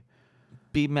healthy.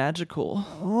 Be magical.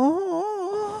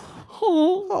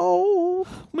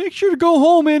 Make sure to go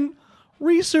home and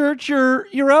research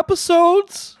your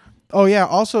episodes. Oh yeah,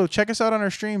 also check us out on our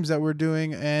streams that we're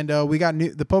doing, and we got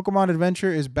the Pokemon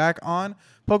Adventure is back on.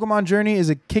 Pokemon Journey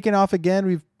is kicking off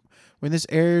again. When this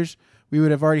airs, we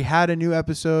would have already had a new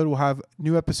episode. We'll have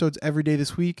new episodes every day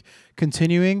this week.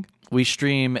 Continuing, we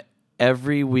stream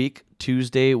every week,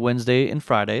 Tuesday, Wednesday, and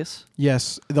Fridays.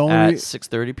 Yes, at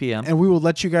 6:30 p.m. And we will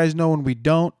let you guys know when we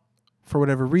don't, for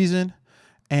whatever reason.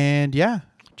 And yeah,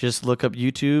 just look up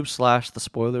YouTube / The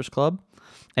Spoilers Club.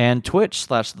 And Twitch /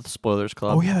 The Spoilers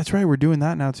Club. Oh, yeah, that's right. We're doing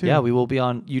that now, too. Yeah, we will be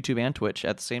on YouTube and Twitch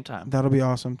at the same time. That'll be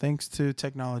awesome. Thanks to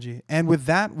technology. And with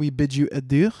that, we bid you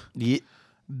adieu. Yeah.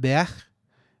 Bech.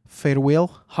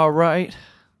 Farewell. All right.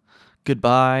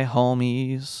 Goodbye,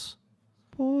 homies.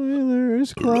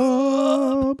 Spoilers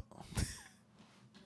Club.